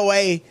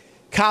 KOA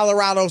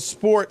Colorado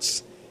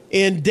Sports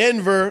in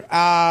Denver.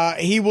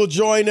 He will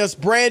join us,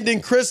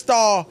 Brandon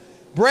Krisztal.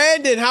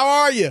 Brandon, how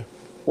are you?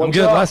 I'm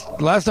good.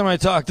 Last time I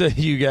talked to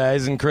you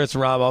guys, and Chris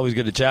and Rob, always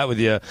good to chat with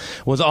you,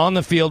 was on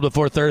the field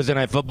before Thursday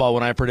Night Football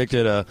when I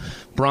predicted a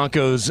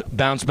Broncos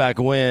bounce-back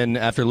win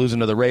after losing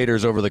to the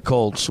Raiders over the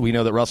Colts. We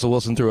know that Russell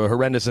Wilson threw a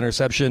horrendous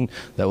interception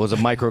that was a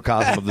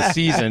microcosm of the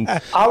season.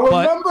 I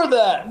remember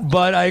that.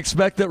 But I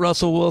expect that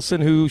Russell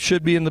Wilson, who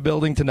should be in the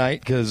building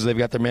tonight because they've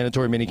got their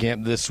mandatory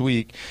minicamp this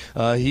week,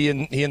 he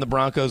and the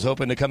Broncos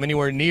hoping to come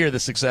anywhere near the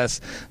success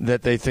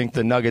that they think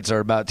the Nuggets are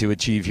about to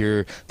achieve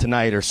here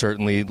tonight or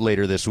certainly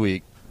later this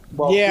week.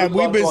 Well, yeah,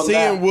 we've been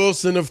seeing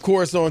Wilson, of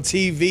course, on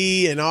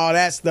TV and all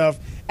that stuff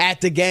at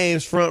the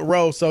games front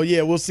row. So,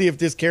 yeah, we'll see if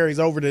this carries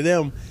over to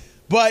them.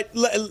 But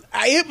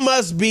it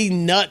must be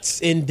nuts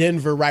in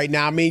Denver right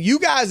now. I mean, you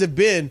guys have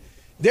been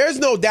 – there's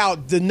no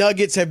doubt the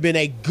Nuggets have been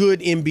a good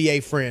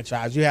NBA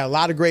franchise. You had a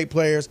lot of great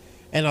players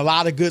and a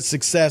lot of good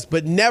success,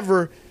 but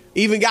never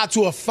even got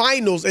to a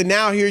finals, and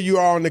now here you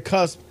are on the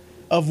cusp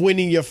of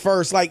winning your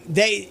first. Like,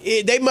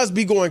 they must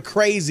be going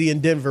crazy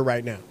in Denver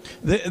right now.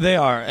 They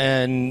are,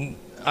 and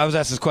 – I was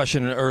asked this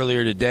question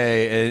earlier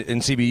today,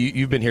 and CB,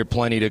 you've been here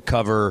plenty to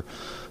cover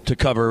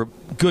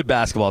good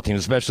basketball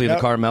teams, especially in the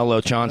Carmelo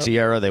Chauncey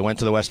era. They went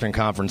to the Western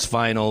Conference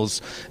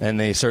Finals, and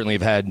they certainly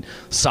have had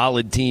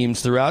solid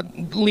teams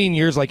throughout lean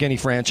years like any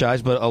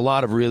franchise, but a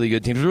lot of really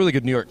good teams. There's a really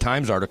good New York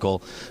Times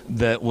article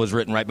that was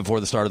written right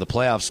before the start of the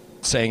playoffs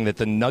saying that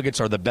the Nuggets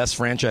are the best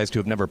franchise to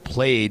have never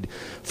played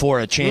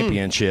for a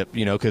championship,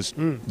 because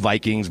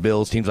Vikings,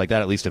 Bills, teams like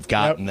that at least have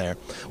gotten there.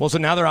 Well, so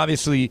now they're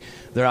obviously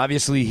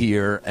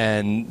here,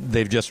 and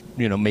they've just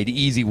made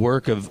easy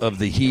work of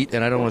the Heat,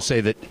 and I don't want to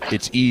say that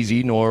it's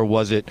easy, nor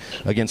was it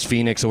against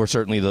Phoenix or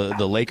certainly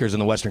the Lakers in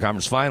the Western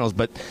Conference Finals,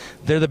 but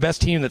they're the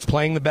best team that's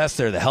playing the best.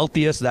 They're the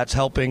healthiest. That's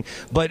helping.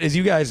 But as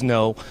you guys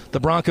know, the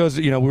Broncos,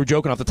 we were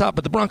joking off the top,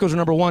 but the Broncos are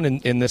number one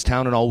in this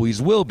town and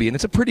always will be, and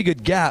it's a pretty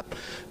good gap.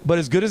 But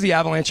as good as the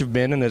Avalanche have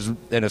been and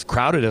as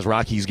crowded as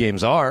Rockies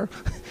games are,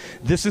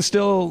 this is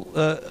still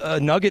a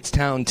Nuggets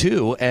town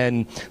too.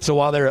 And so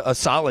while they're a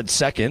solid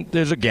second,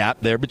 there's a gap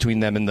there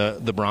between them and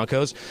the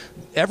Broncos.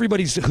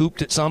 Everybody's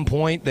hooped at some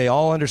point. They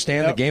all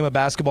understand the game of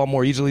basketball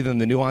more easily than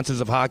the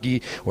nuances of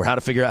hockey or how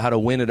to figure out how to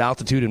win at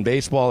altitude in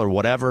baseball or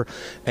whatever.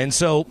 And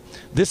so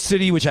this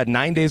city, which had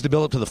 9 days to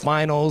build up to the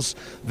finals,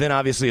 then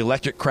obviously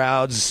electric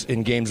crowds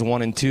in games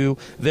 1 and 2,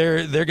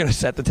 they're going to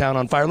set the town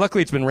on fire.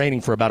 Luckily, it's been raining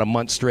for about a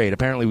month straight.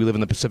 Apparently, we live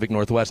in the Pacific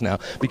Northwest now,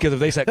 because if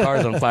they set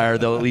cars on fire,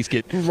 they'll at least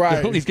get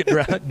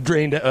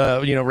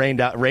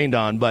rained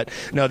on. But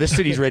no, this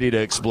city's ready to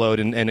explode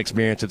and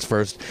experience its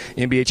first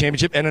NBA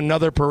championship and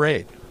another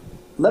parade.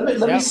 Let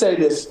me say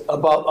this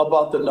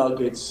about the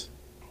Nuggets.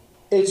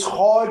 It's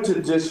hard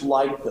to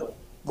dislike them.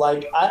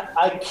 Like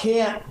I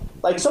can't.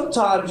 Like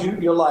sometimes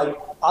you're like,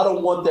 I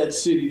don't want that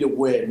city to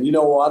win.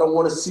 Or I don't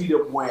want to see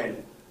them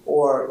win,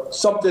 or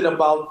something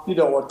about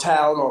a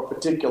town or a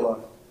particular.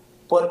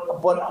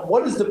 But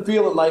what is the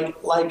feeling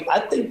like? Like I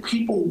think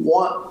people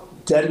want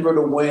Denver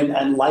to win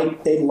and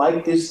they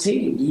like this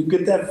team. Do you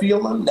get that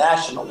feeling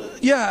nationally?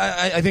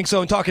 Yeah, I think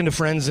so. And talking to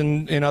friends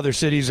in other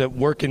cities that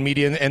work in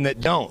media and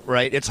that don't,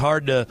 right? It's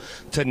hard to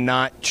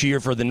not cheer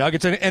for the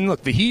Nuggets. And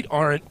look, the Heat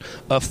aren't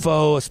a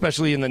foe,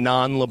 especially in the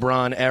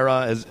non-LeBron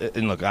era.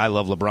 And look, I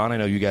love LeBron. I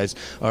know you guys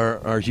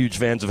are huge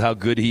fans of how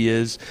good he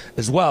is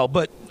as well.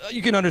 But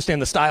you can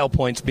understand the style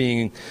points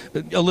being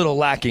a little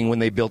lacking when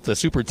they built the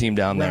super team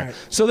down there. Right.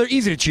 So they're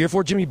easy to cheer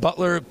for. Jimmy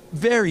Butler,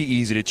 very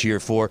easy to cheer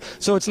for.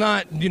 So it's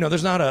not,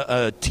 there's not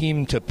a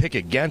team to pick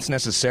against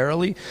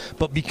necessarily.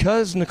 But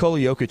because Nikola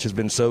Jokic has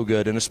been so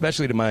good, and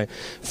especially to my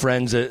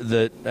friends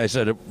that I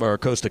said are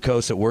coast to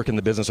coast that work in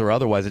the business or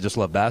otherwise that just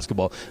love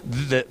basketball,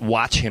 that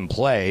watch him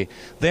play,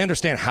 they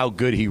understand how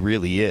good he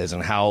really is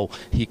and how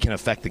he can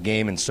affect the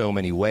game in so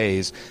many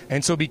ways.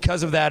 And so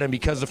because of that, and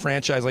because the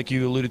franchise, like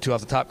you alluded to off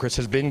the top, Chris,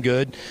 has been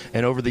good,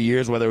 and over the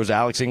years, whether it was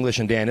Alex English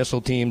and Dan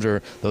Issel teams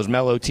or those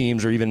Melo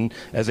teams, or even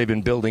as they've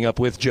been building up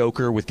with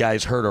Joker, with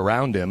guys hurt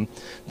around him,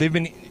 they've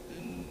been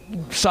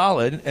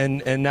solid,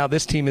 and now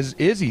this team is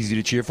easy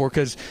to cheer for,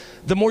 because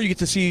the more you get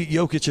to see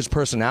Jokic's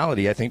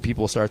personality, I think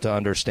people start to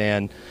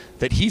understand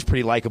that he's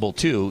pretty likable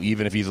too,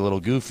 even if he's a little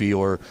goofy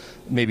or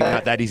maybe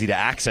not that easy to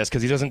access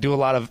because he doesn't do a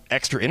lot of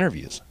extra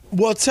interviews.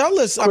 Well, tell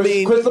us,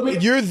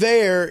 Chris, you're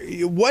there.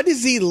 What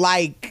is he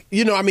like?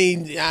 I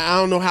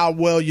don't know how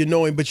well you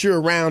know him, but you're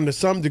around to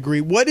some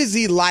degree. What is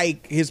he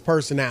like, his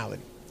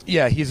personality?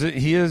 Yeah, he's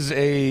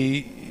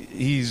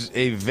he's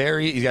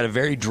got a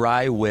very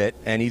dry wit,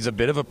 and he's a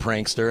bit of a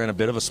prankster and a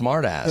bit of a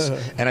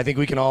smartass. And I think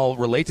we can all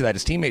relate to that.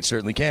 His teammates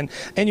certainly can.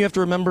 And you have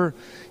to remember,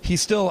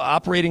 he's still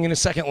operating in a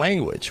second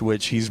language,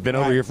 which he's been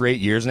over here for 8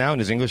 years now, and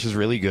his English is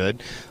really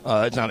good.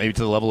 It's not maybe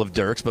to the level of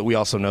Dirk's, but we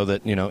also know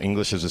that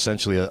English is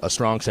essentially a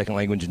strong second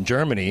language in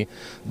Germany.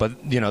 But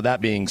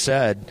that being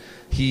said,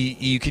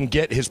 you can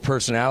get his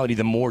personality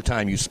the more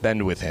time you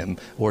spend with him,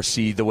 or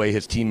see the way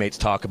his teammates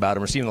talk about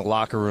him, or see him in the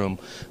locker room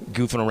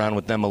goofing around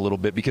with them a little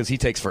bit, because he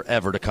takes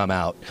forever to come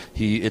out.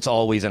 It's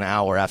always an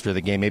hour after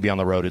the game. Maybe on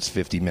the road it's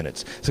 50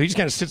 minutes. So he just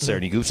kind of sits there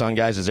and he goofs on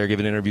guys as they're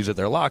giving interviews at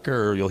their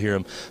locker, or you'll hear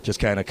him just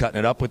kind of cutting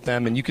it up with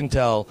them. And you can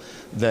tell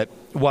that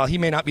while he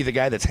may not be the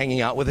guy that's hanging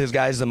out with his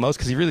guys the most,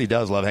 because he really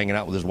does love hanging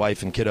out with his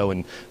wife and kiddo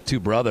and 2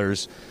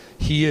 brothers,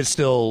 he is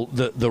still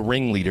the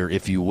ringleader,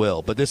 if you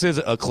will. But this is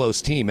a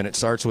close team, and it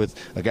starts with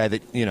a guy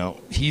that,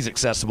 he's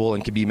accessible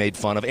and can be made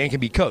fun of and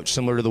can be coached,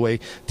 similar to the way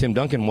Tim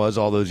Duncan was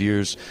all those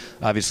years,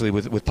 obviously,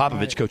 with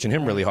Popovich coaching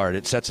him really hard.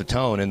 It sets a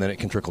tone, and then it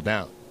can trickle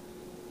down.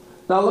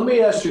 Now, let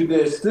me ask you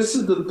this. This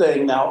is the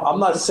thing. Now, I'm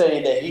not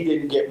saying that he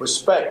didn't get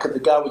respect, because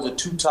the guy was a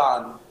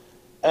 2-time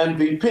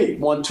MVP,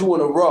 won 2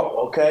 in a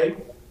row, okay?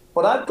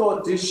 But I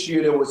thought this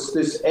year there was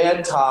this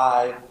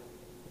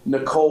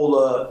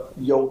Nikola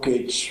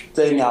Jokic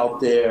thing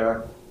out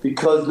there,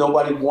 because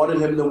nobody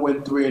wanted him to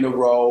win 3 in a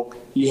row.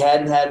 He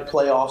hadn't had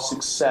playoff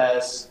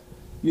success.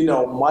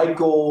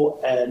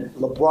 Michael and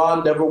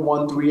LeBron never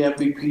won 3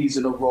 MVPs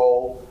in a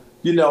row.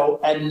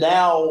 And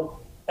now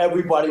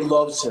everybody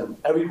loves him.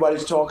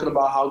 Everybody's talking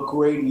about how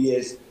great he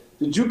is.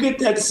 Did you get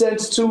that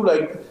sense too?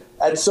 Like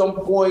at some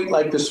point,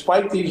 like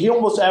despite he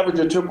almost averaged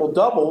a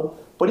triple-double,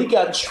 but he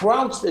got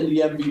trounced in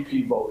the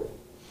MVP voting.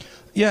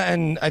 Yeah,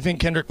 and I think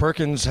Kendrick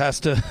Perkins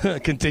has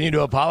to continue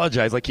to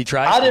apologize, like he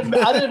tried. I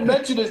didn't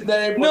mention his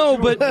name. No,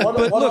 but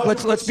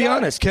look, let's be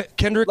honest.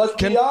 Kendrick. Let's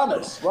be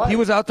honest. Right. He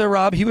was out there,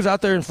 Rob. He was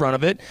out there in front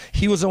of it.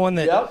 He was the one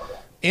that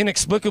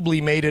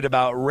inexplicably made it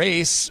about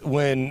race,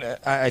 when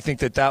I think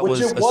that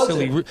was a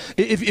silly.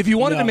 If you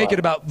wanted to make it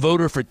about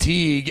voter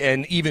fatigue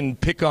and even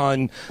pick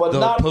on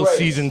the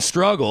postseason race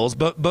struggles,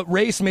 but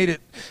race made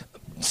it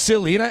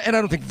silly, and I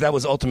don't think that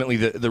was ultimately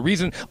the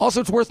reason. Also,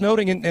 it's worth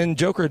noting, and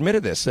Joker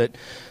admitted this, that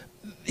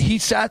he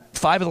sat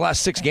 5 of the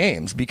last 6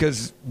 games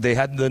because they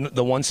had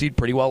the 1 seed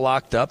pretty well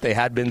locked up. They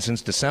had been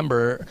since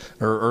December,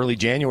 or early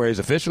January is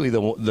officially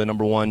the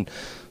number 1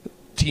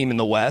 team in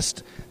the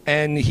West.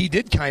 And he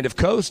did kind of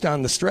coast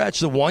down the stretch,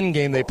 the one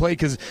game they played,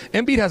 because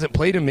Embiid hasn't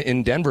played him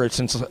in Denver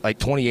since like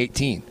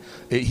 2018.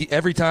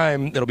 Every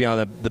time it'll be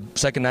on the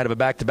second night of a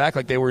back-to-back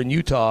like they were in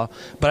Utah.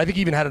 But I think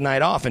he even had a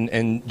night off,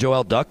 and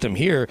Joel ducked him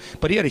here.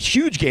 But he had a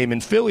huge game in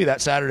Philly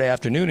that Saturday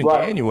afternoon in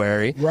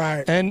January.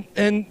 Right. And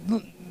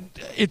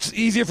it's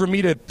easier for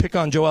me to pick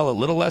on Joel a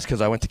little less because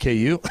I went to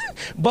KU.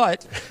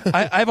 But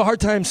I have a hard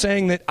time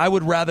saying that I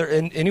would rather,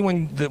 and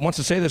anyone that wants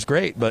to say this,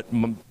 great, but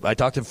I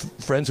talk to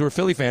friends who are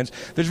Philly fans.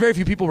 There's very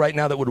few people right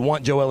now that would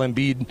want Joel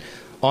Embiid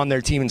on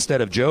their team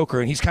instead of Joker.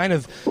 And he's kind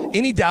of,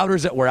 any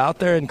doubters that were out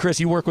there, and Chris,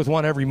 you work with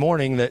one every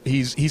morning, that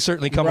he's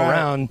certainly come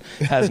around,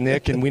 has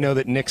Nick, and we know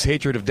that Nick's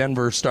hatred of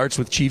Denver starts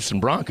with Chiefs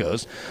and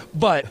Broncos.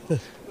 But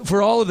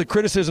for all of the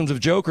criticisms of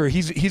Joker,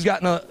 he's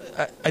gotten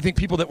I think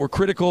people that were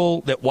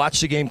critical, that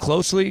watched the game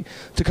closely,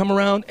 to come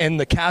around, and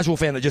the casual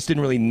fan that just didn't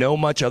really know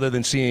much other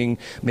than seeing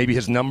maybe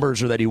his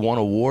numbers or that he won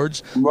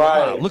awards.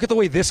 Right. Wow, look at the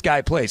way this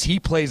guy plays. He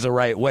plays the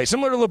right way.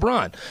 Similar to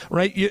LeBron,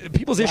 right?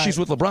 People's issues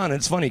with LeBron, and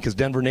it's funny because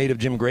Denver native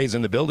Jim Gray's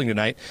in the building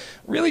tonight,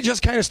 really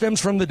just kind of stems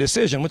from the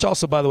decision, which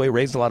also, by the way,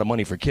 raised a lot of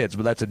money for kids,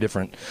 but that's a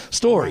different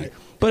story. Right.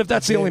 But if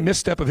that's the only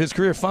misstep of his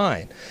career,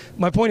 fine.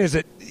 My point is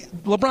that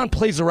LeBron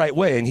plays the right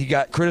way, and he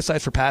got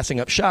criticized for passing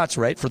up shots,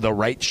 right, for the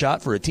right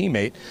shot for a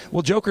teammate.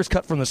 Well, Joker's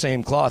cut from the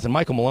same cloth, and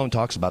Michael Malone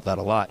talks about that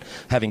a lot,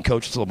 having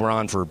coached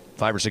LeBron for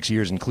 5 or 6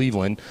 years in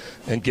Cleveland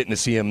and getting to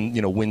see him,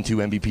 win 2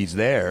 MVPs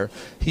there.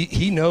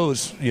 He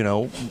knows,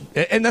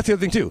 and that's the other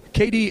thing too.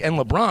 KD and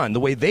LeBron, the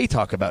way they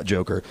talk about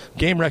Joker,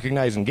 game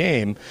recognizing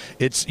game,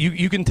 it's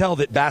you can tell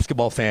that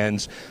basketball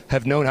fans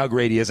have known how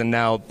great he is, and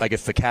now I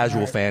guess the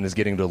casual fan is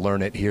getting to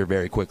learn it here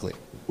very quickly.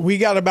 We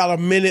got about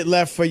a minute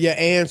left for your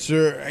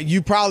answer.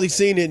 You've probably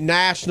seen it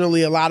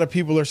nationally. A lot of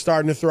people are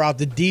starting to throw out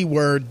the D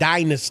word,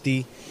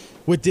 Dynasty,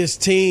 with this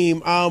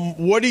team.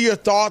 What are your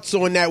thoughts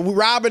on that?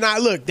 Rob and I,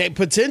 look, they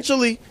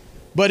potentially,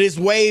 but it's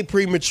way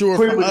premature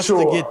for us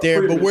to get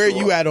there. But where are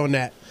you at on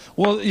that?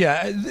 Well,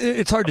 yeah,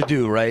 it's hard to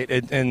do, right?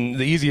 And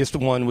the easiest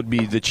one would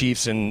be the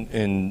Chiefs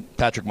and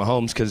Patrick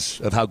Mahomes because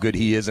of how good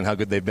he is and how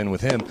good they've been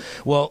with him.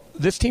 Well,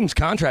 this team's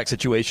contract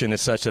situation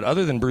is such that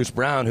other than Bruce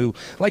Brown, who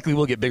likely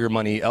will get bigger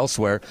money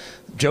elsewhere,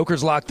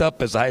 Joker's locked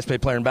up as the highest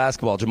paid player in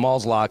basketball.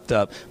 Jamal's locked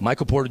up.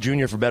 Michael Porter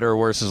Jr., for better or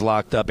worse, is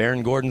locked up.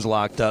 Aaron Gordon's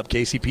locked up.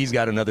 KCP's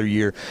got another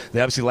year.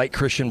 They obviously like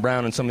Christian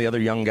Brown and some of the other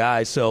young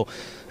guys. So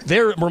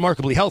they're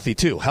remarkably healthy,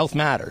 too. Health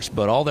matters,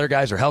 but all their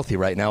guys are healthy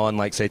right now,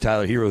 unlike, say,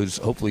 Tyler Hero, who's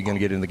hopefully going to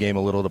get in the game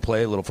a little to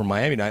play a little for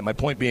Miami tonight. My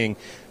point being,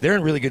 they're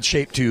in really good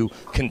shape to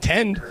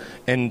contend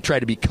and try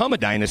to become a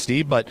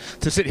dynasty, but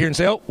to sit here and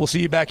say, oh, we'll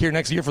see you back here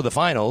next year for the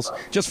finals,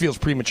 just feels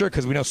premature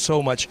because we know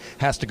so much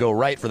has to go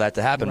right for that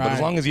to happen. Right. But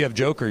as long as you have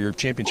Joker, your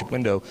championship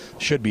window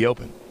should be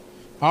open.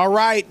 All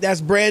right,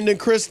 that's Brandon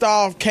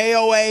Krisztal,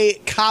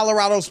 KOA,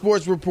 Colorado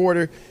sports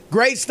reporter.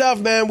 Great stuff,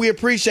 man. We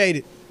appreciate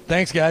it.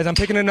 Thanks, guys. I'm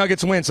picking the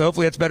Nuggets win, so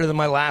hopefully that's better than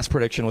my last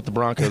prediction with the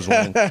Broncos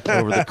win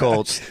over the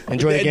Colts.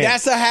 Enjoy the game.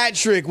 That's a hat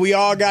trick. We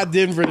all got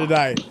Denver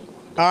tonight.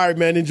 All right,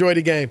 man. Enjoy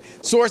the game.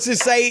 Sources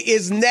Say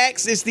is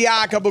next. It's the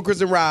Odd Couple, Chris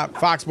and Rob,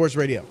 Fox Sports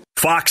Radio.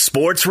 Fox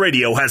Sports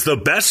Radio has the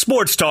best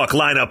sports talk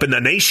lineup in the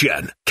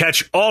nation.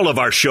 Catch all of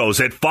our shows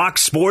at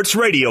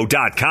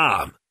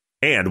foxsportsradio.com.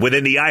 And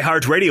within the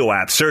iHeartRadio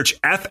app, search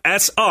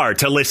FSR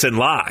to listen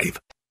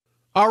live.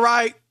 All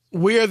right.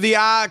 We are the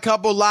Odd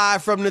Couple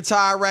live from the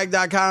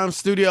TireRack.com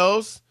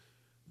studios.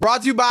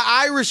 Brought to you by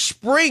Irish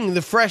Spring,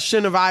 the fresh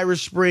scent of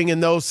Irish Spring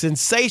and those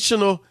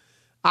sensational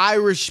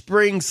Irish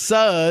Spring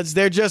suds.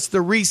 They're just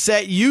the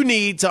reset you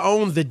need to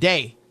own the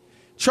day.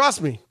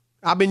 Trust me,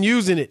 I've been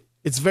using it.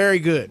 It's very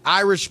good.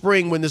 Irish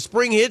Spring, when the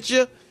spring hits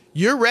you,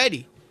 you're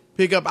ready.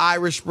 Pick up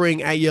Irish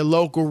Spring at your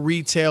local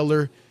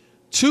retailer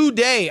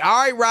today.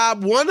 All right,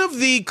 Rob, one of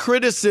the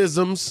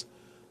criticisms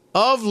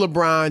of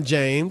LeBron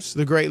James,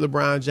 the great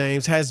LeBron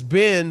James, has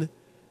been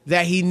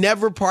that he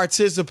never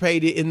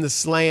participated in the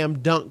slam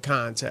dunk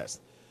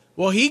contest.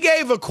 Well, he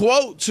gave a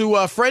quote to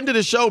a friend of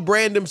the show,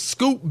 Brandon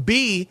Scoop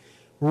B.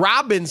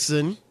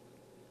 Robinson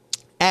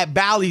at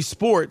Bally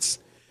Sports.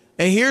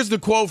 And here's the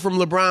quote from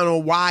LeBron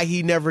on why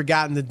he never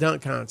got in the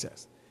dunk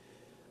contest.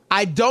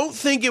 I don't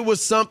think it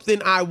was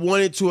something I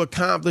wanted to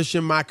accomplish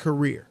in my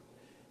career.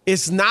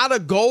 It's not a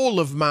goal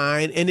of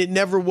mine, and it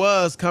never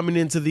was coming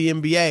into the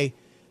NBA.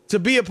 To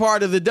be a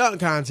part of the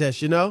dunk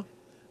contest, you know?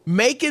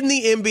 Making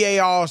the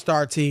NBA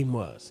All-Star team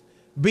was.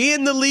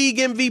 Being the league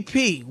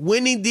MVP,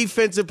 winning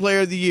Defensive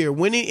Player of the Year,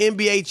 winning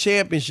NBA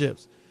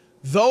championships.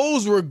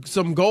 Those were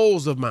some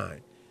goals of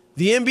mine.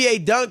 The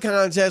NBA dunk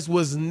contest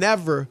was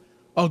never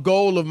a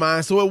goal of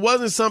mine, so it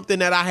wasn't something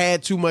that I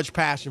had too much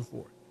passion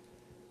for.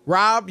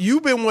 Rob,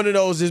 you've been one of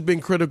those that's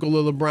been critical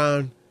of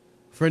LeBron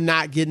for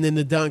not getting in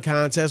the dunk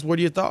contest. What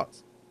are your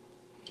thoughts?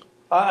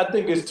 I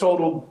think it's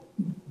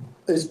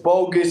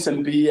bogus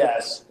and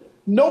BS.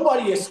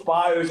 Nobody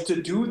aspires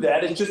to do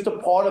that. It's just a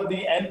part of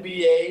the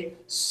NBA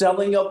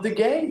selling of the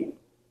game.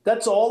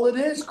 That's all it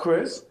is,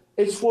 Chris.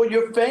 It's for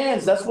your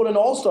fans. That's what an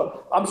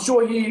All-Star. I'm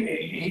sure did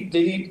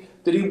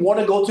he want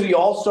to go to the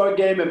All-Star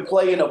game and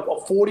play in a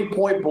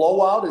 40-point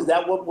blowout? Is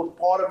that what was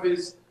part of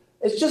his?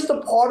 It's just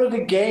a part of the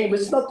game.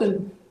 It's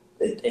nothing.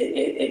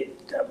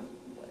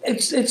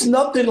 It's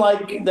nothing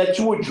like that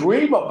you would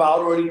dream about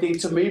or anything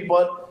to me.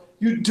 But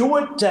you do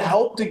it to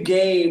help the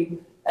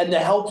game and to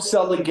help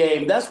sell the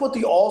game. That's what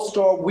the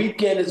All-Star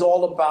Weekend is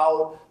all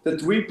about, the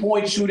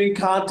three-point shooting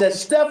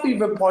contest. Steph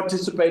even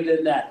participated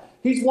in that.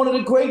 He's one of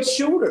the great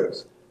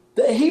shooters.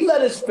 He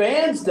let his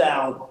fans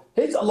down.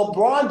 His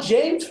LeBron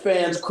James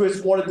fans,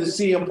 Chris, wanted to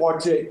see him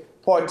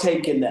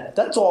partake in that.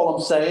 That's all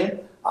I'm saying.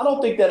 I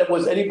don't think that it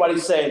was anybody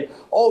saying,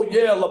 oh,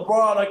 yeah,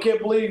 LeBron, I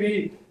can't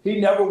believe he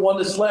never won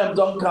the slam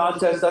dunk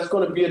contest. That's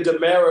going to be a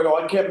demerit.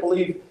 Or I can't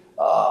believe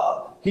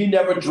he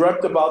never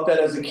dreamt about that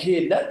as a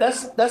kid.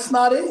 That's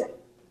not it.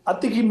 I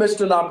think he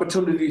missed an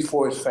opportunity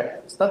for his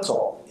fans. That's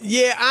all.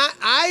 Yeah,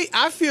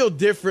 I feel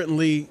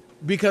differently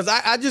because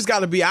I just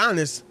got to be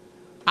honest.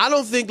 I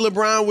don't think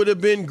LeBron would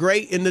have been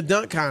great in the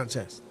dunk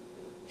contest.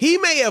 He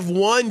may have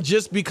won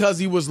just because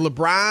he was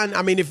LeBron.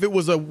 I mean, if it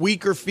was a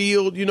weaker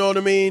field, you know what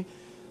I mean?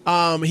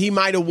 He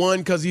might have won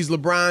because he's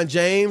LeBron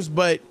James.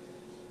 But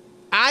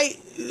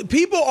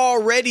people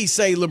already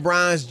say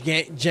LeBron's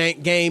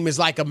game is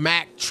like a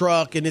Mack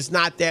truck and it's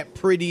not that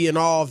pretty and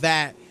all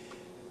that.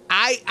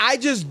 I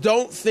just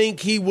don't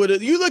think he would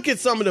have. You look at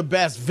some of the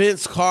best,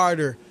 Vince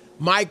Carter,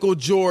 Michael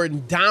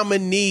Jordan,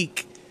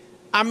 Dominique,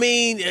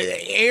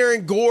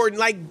 Aaron Gordon.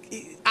 Like,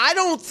 I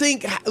don't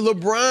think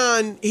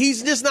LeBron,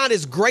 he's just not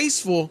as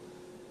graceful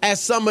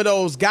as some of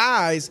those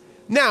guys.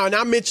 Now, and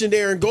I mentioned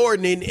Aaron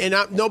Gordon, and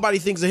nobody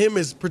thinks of him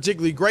as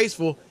particularly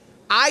graceful.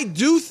 I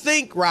do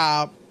think,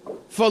 Rob,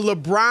 for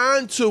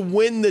LeBron to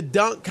win the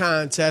dunk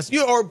contest,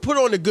 or put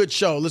on a good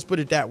show, let's put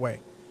it that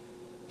way,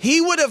 he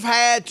would have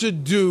had to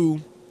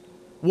do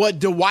what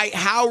Dwight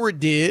Howard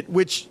did,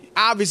 which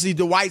obviously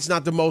Dwight's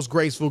not the most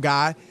graceful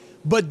guy,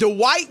 but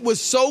Dwight was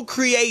so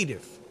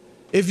creative.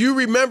 If you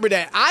remember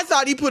that, I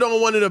thought he put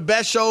on one of the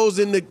best shows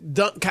in the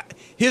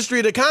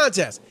history of the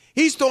contest.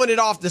 He's throwing it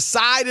off the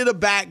side of the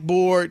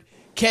backboard,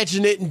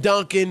 catching it and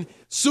dunking,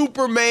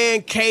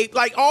 Superman cape,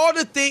 like all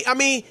the things.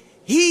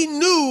 He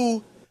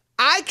knew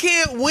I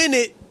can't win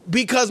it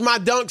because my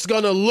dunk's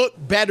going to look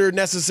better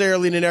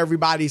necessarily than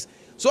everybody's.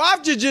 So I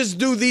have to just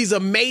do these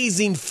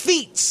amazing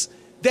feats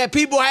that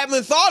people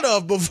haven't thought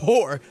of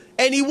before.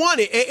 And he won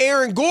it. And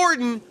Aaron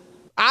Gordon,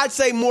 I'd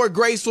say more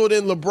graceful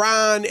than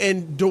LeBron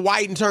and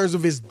Dwight in terms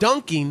of his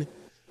dunking.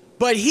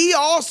 But he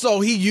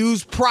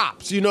used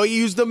props. He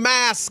used the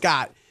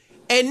mascot.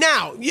 And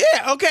now,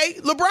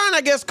 LeBron,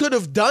 I guess, could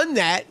have done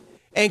that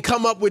and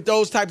come up with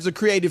those types of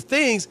creative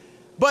things.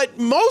 But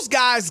most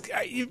guys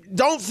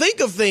don't think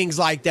of things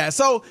like that.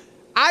 So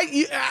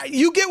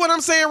you get what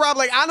I'm saying, Rob?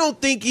 Like, I don't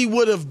think he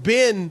would have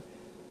been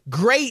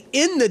great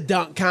in the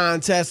dunk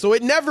contest. So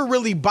it never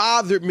really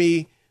bothered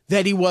me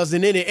that he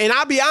wasn't in it. And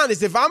I'll be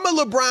honest, if I'm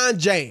a LeBron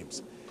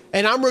James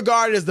and I'm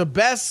regarded as the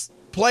best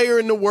player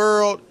in the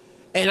world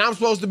and I'm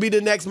supposed to be the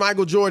next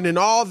Michael Jordan and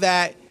all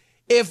that,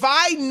 if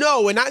I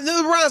know, and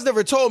LeBron's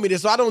never told me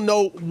this, so I don't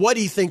know what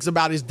he thinks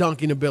about his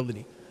dunking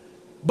ability.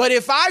 But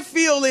if I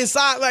feel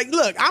inside, like,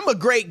 look, I'm a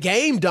great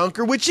game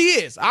dunker, which he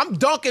is. I'm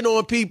dunking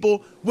on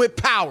people with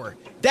power.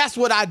 That's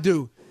what I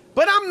do.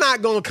 But I'm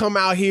not going to come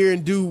out here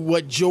and do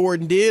what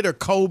Jordan did or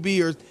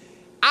Kobe. Or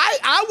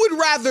I would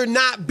rather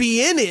not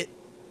be in it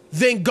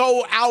than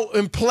go out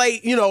and play,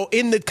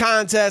 in the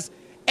contest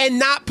and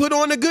not put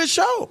on a good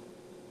show.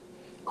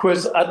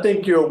 Chris, I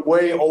think you're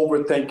way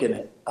overthinking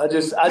it.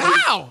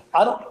 How?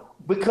 I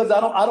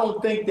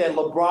don't think that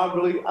LeBron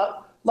really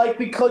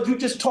because you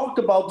just talked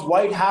about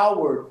Dwight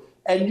Howard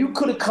and you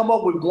could have come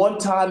up with one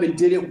time and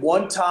did it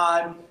one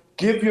time,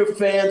 give your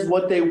fans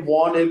what they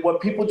wanted,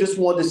 what people just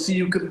wanted to see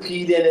you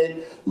compete in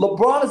it.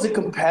 LeBron is a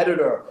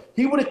competitor.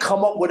 He would have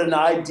come up with an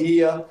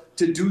idea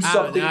to do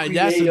something creative.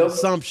 That's an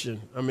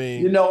assumption. I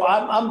mean,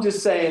 I'm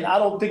just saying, I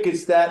don't think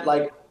it's that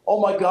like,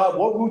 oh my God,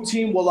 what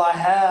routine will I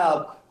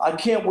have? I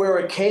can't wear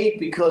a cape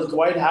because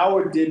Dwight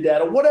Howard did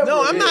that or whatever.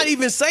 No, I'm not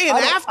even saying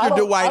after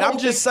Dwight. I'm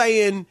just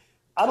saying,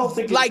 I don't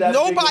think it's like that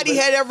nobody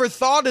had ever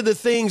thought of the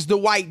things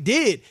Dwight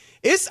did.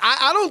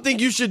 I don't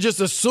think you should just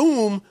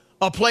assume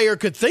a player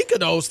could think of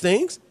those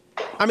things.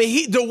 I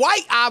mean,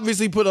 Dwight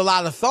obviously put a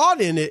lot of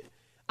thought in it.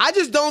 I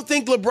just don't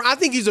think LeBron. I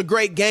think he's a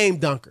great game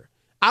dunker.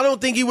 I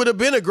don't think he would have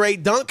been a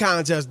great dunk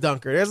contest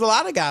dunker. There's a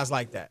lot of guys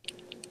like that.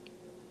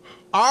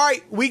 All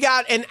right, we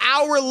got an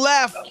hour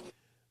left.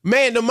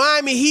 Man, the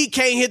Miami Heat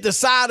can't hit the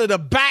side of the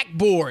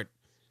backboard.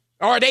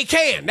 Or they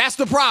can. That's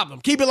the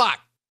problem. Keep it locked.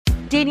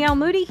 Danielle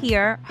Moody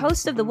here,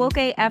 host of the Woke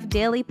AF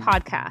Daily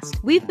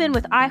podcast. We've been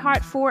with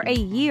iHeart for a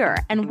year,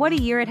 and what a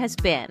year it has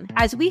been.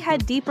 As we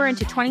head deeper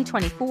into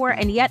 2024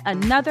 and yet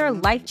another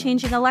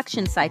life-changing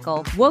election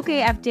cycle, Woke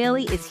AF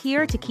Daily is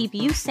here to keep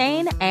you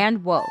sane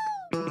and woke.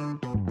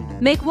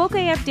 Make Woke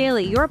AF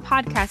Daily your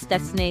podcast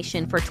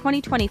destination for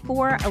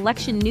 2024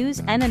 election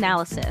news and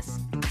analysis.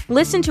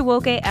 Listen to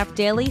Woke AF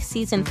Daily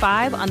Season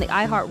 5 on the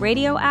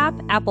iHeartRadio app,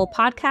 Apple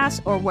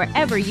Podcasts, or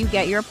wherever you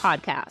get your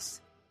podcasts.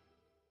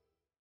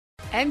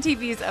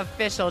 MTV's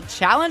official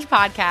Challenge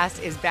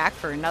podcast is back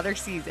for another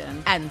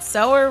season. And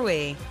so are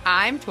we.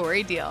 I'm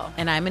Tori Deal.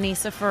 And I'm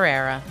Anissa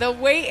Ferreira. The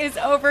wait is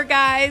over,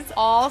 guys.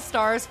 All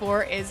Stars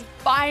 4 is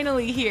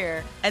finally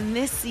here. And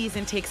this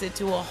season takes it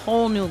to a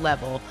whole new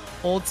level.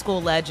 Old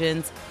school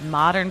legends,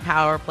 modern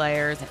power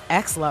players, and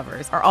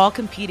ex-lovers are all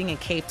competing in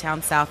Cape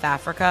Town, South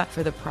Africa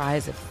for the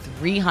prize of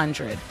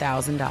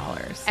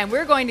 $300,000. And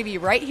we're going to be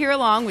right here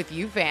along with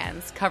you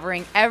fans,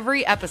 covering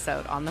every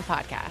episode on the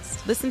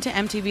podcast. Listen to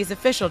MTV's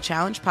official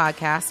Challenge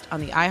podcast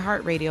on the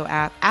iHeartRadio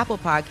app, Apple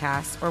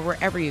Podcasts, or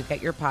wherever you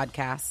get your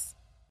podcasts.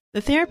 The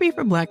Therapy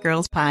for Black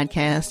Girls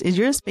podcast is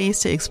your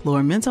space to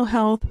explore mental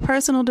health,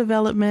 personal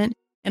development,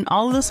 and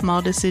all of the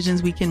small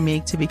decisions we can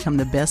make to become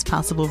the best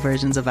possible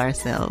versions of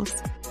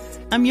ourselves.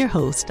 I'm your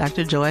host,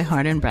 Dr. Joy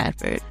Harden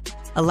Bradford,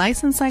 a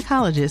licensed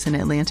psychologist in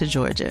Atlanta,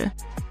 Georgia,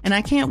 and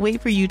I can't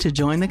wait for you to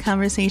join the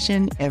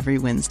conversation every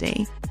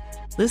Wednesday.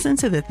 Listen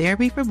to the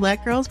Therapy for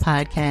Black Girls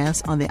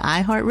podcast on the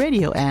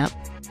iHeartRadio app,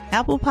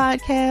 Apple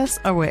Podcasts,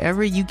 or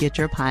wherever you get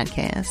your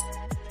podcasts.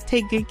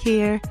 Take good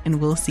care,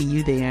 and we'll see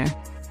you there.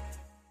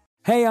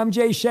 Hey, I'm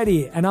Jay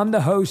Shetty, and I'm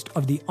the host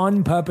of the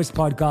On Purpose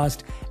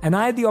podcast, and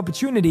I had the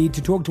opportunity to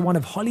talk to one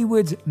of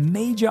Hollywood's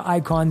major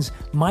icons,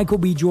 Michael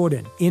B.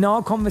 Jordan. In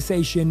our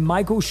conversation,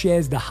 Michael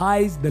shares the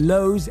highs, the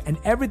lows, and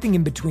everything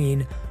in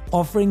between,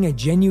 offering a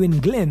genuine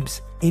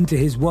glimpse into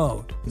his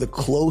world. The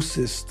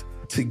closest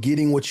to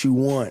getting what you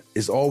want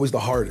is always the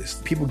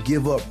hardest. People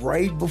give up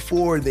right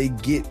before they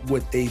get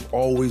what they've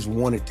always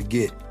wanted to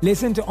get.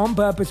 Listen to On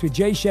Purpose with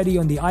Jay Shetty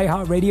on the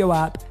iHeartRadio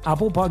app,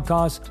 Apple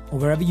Podcasts, or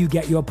wherever you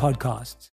get your podcasts.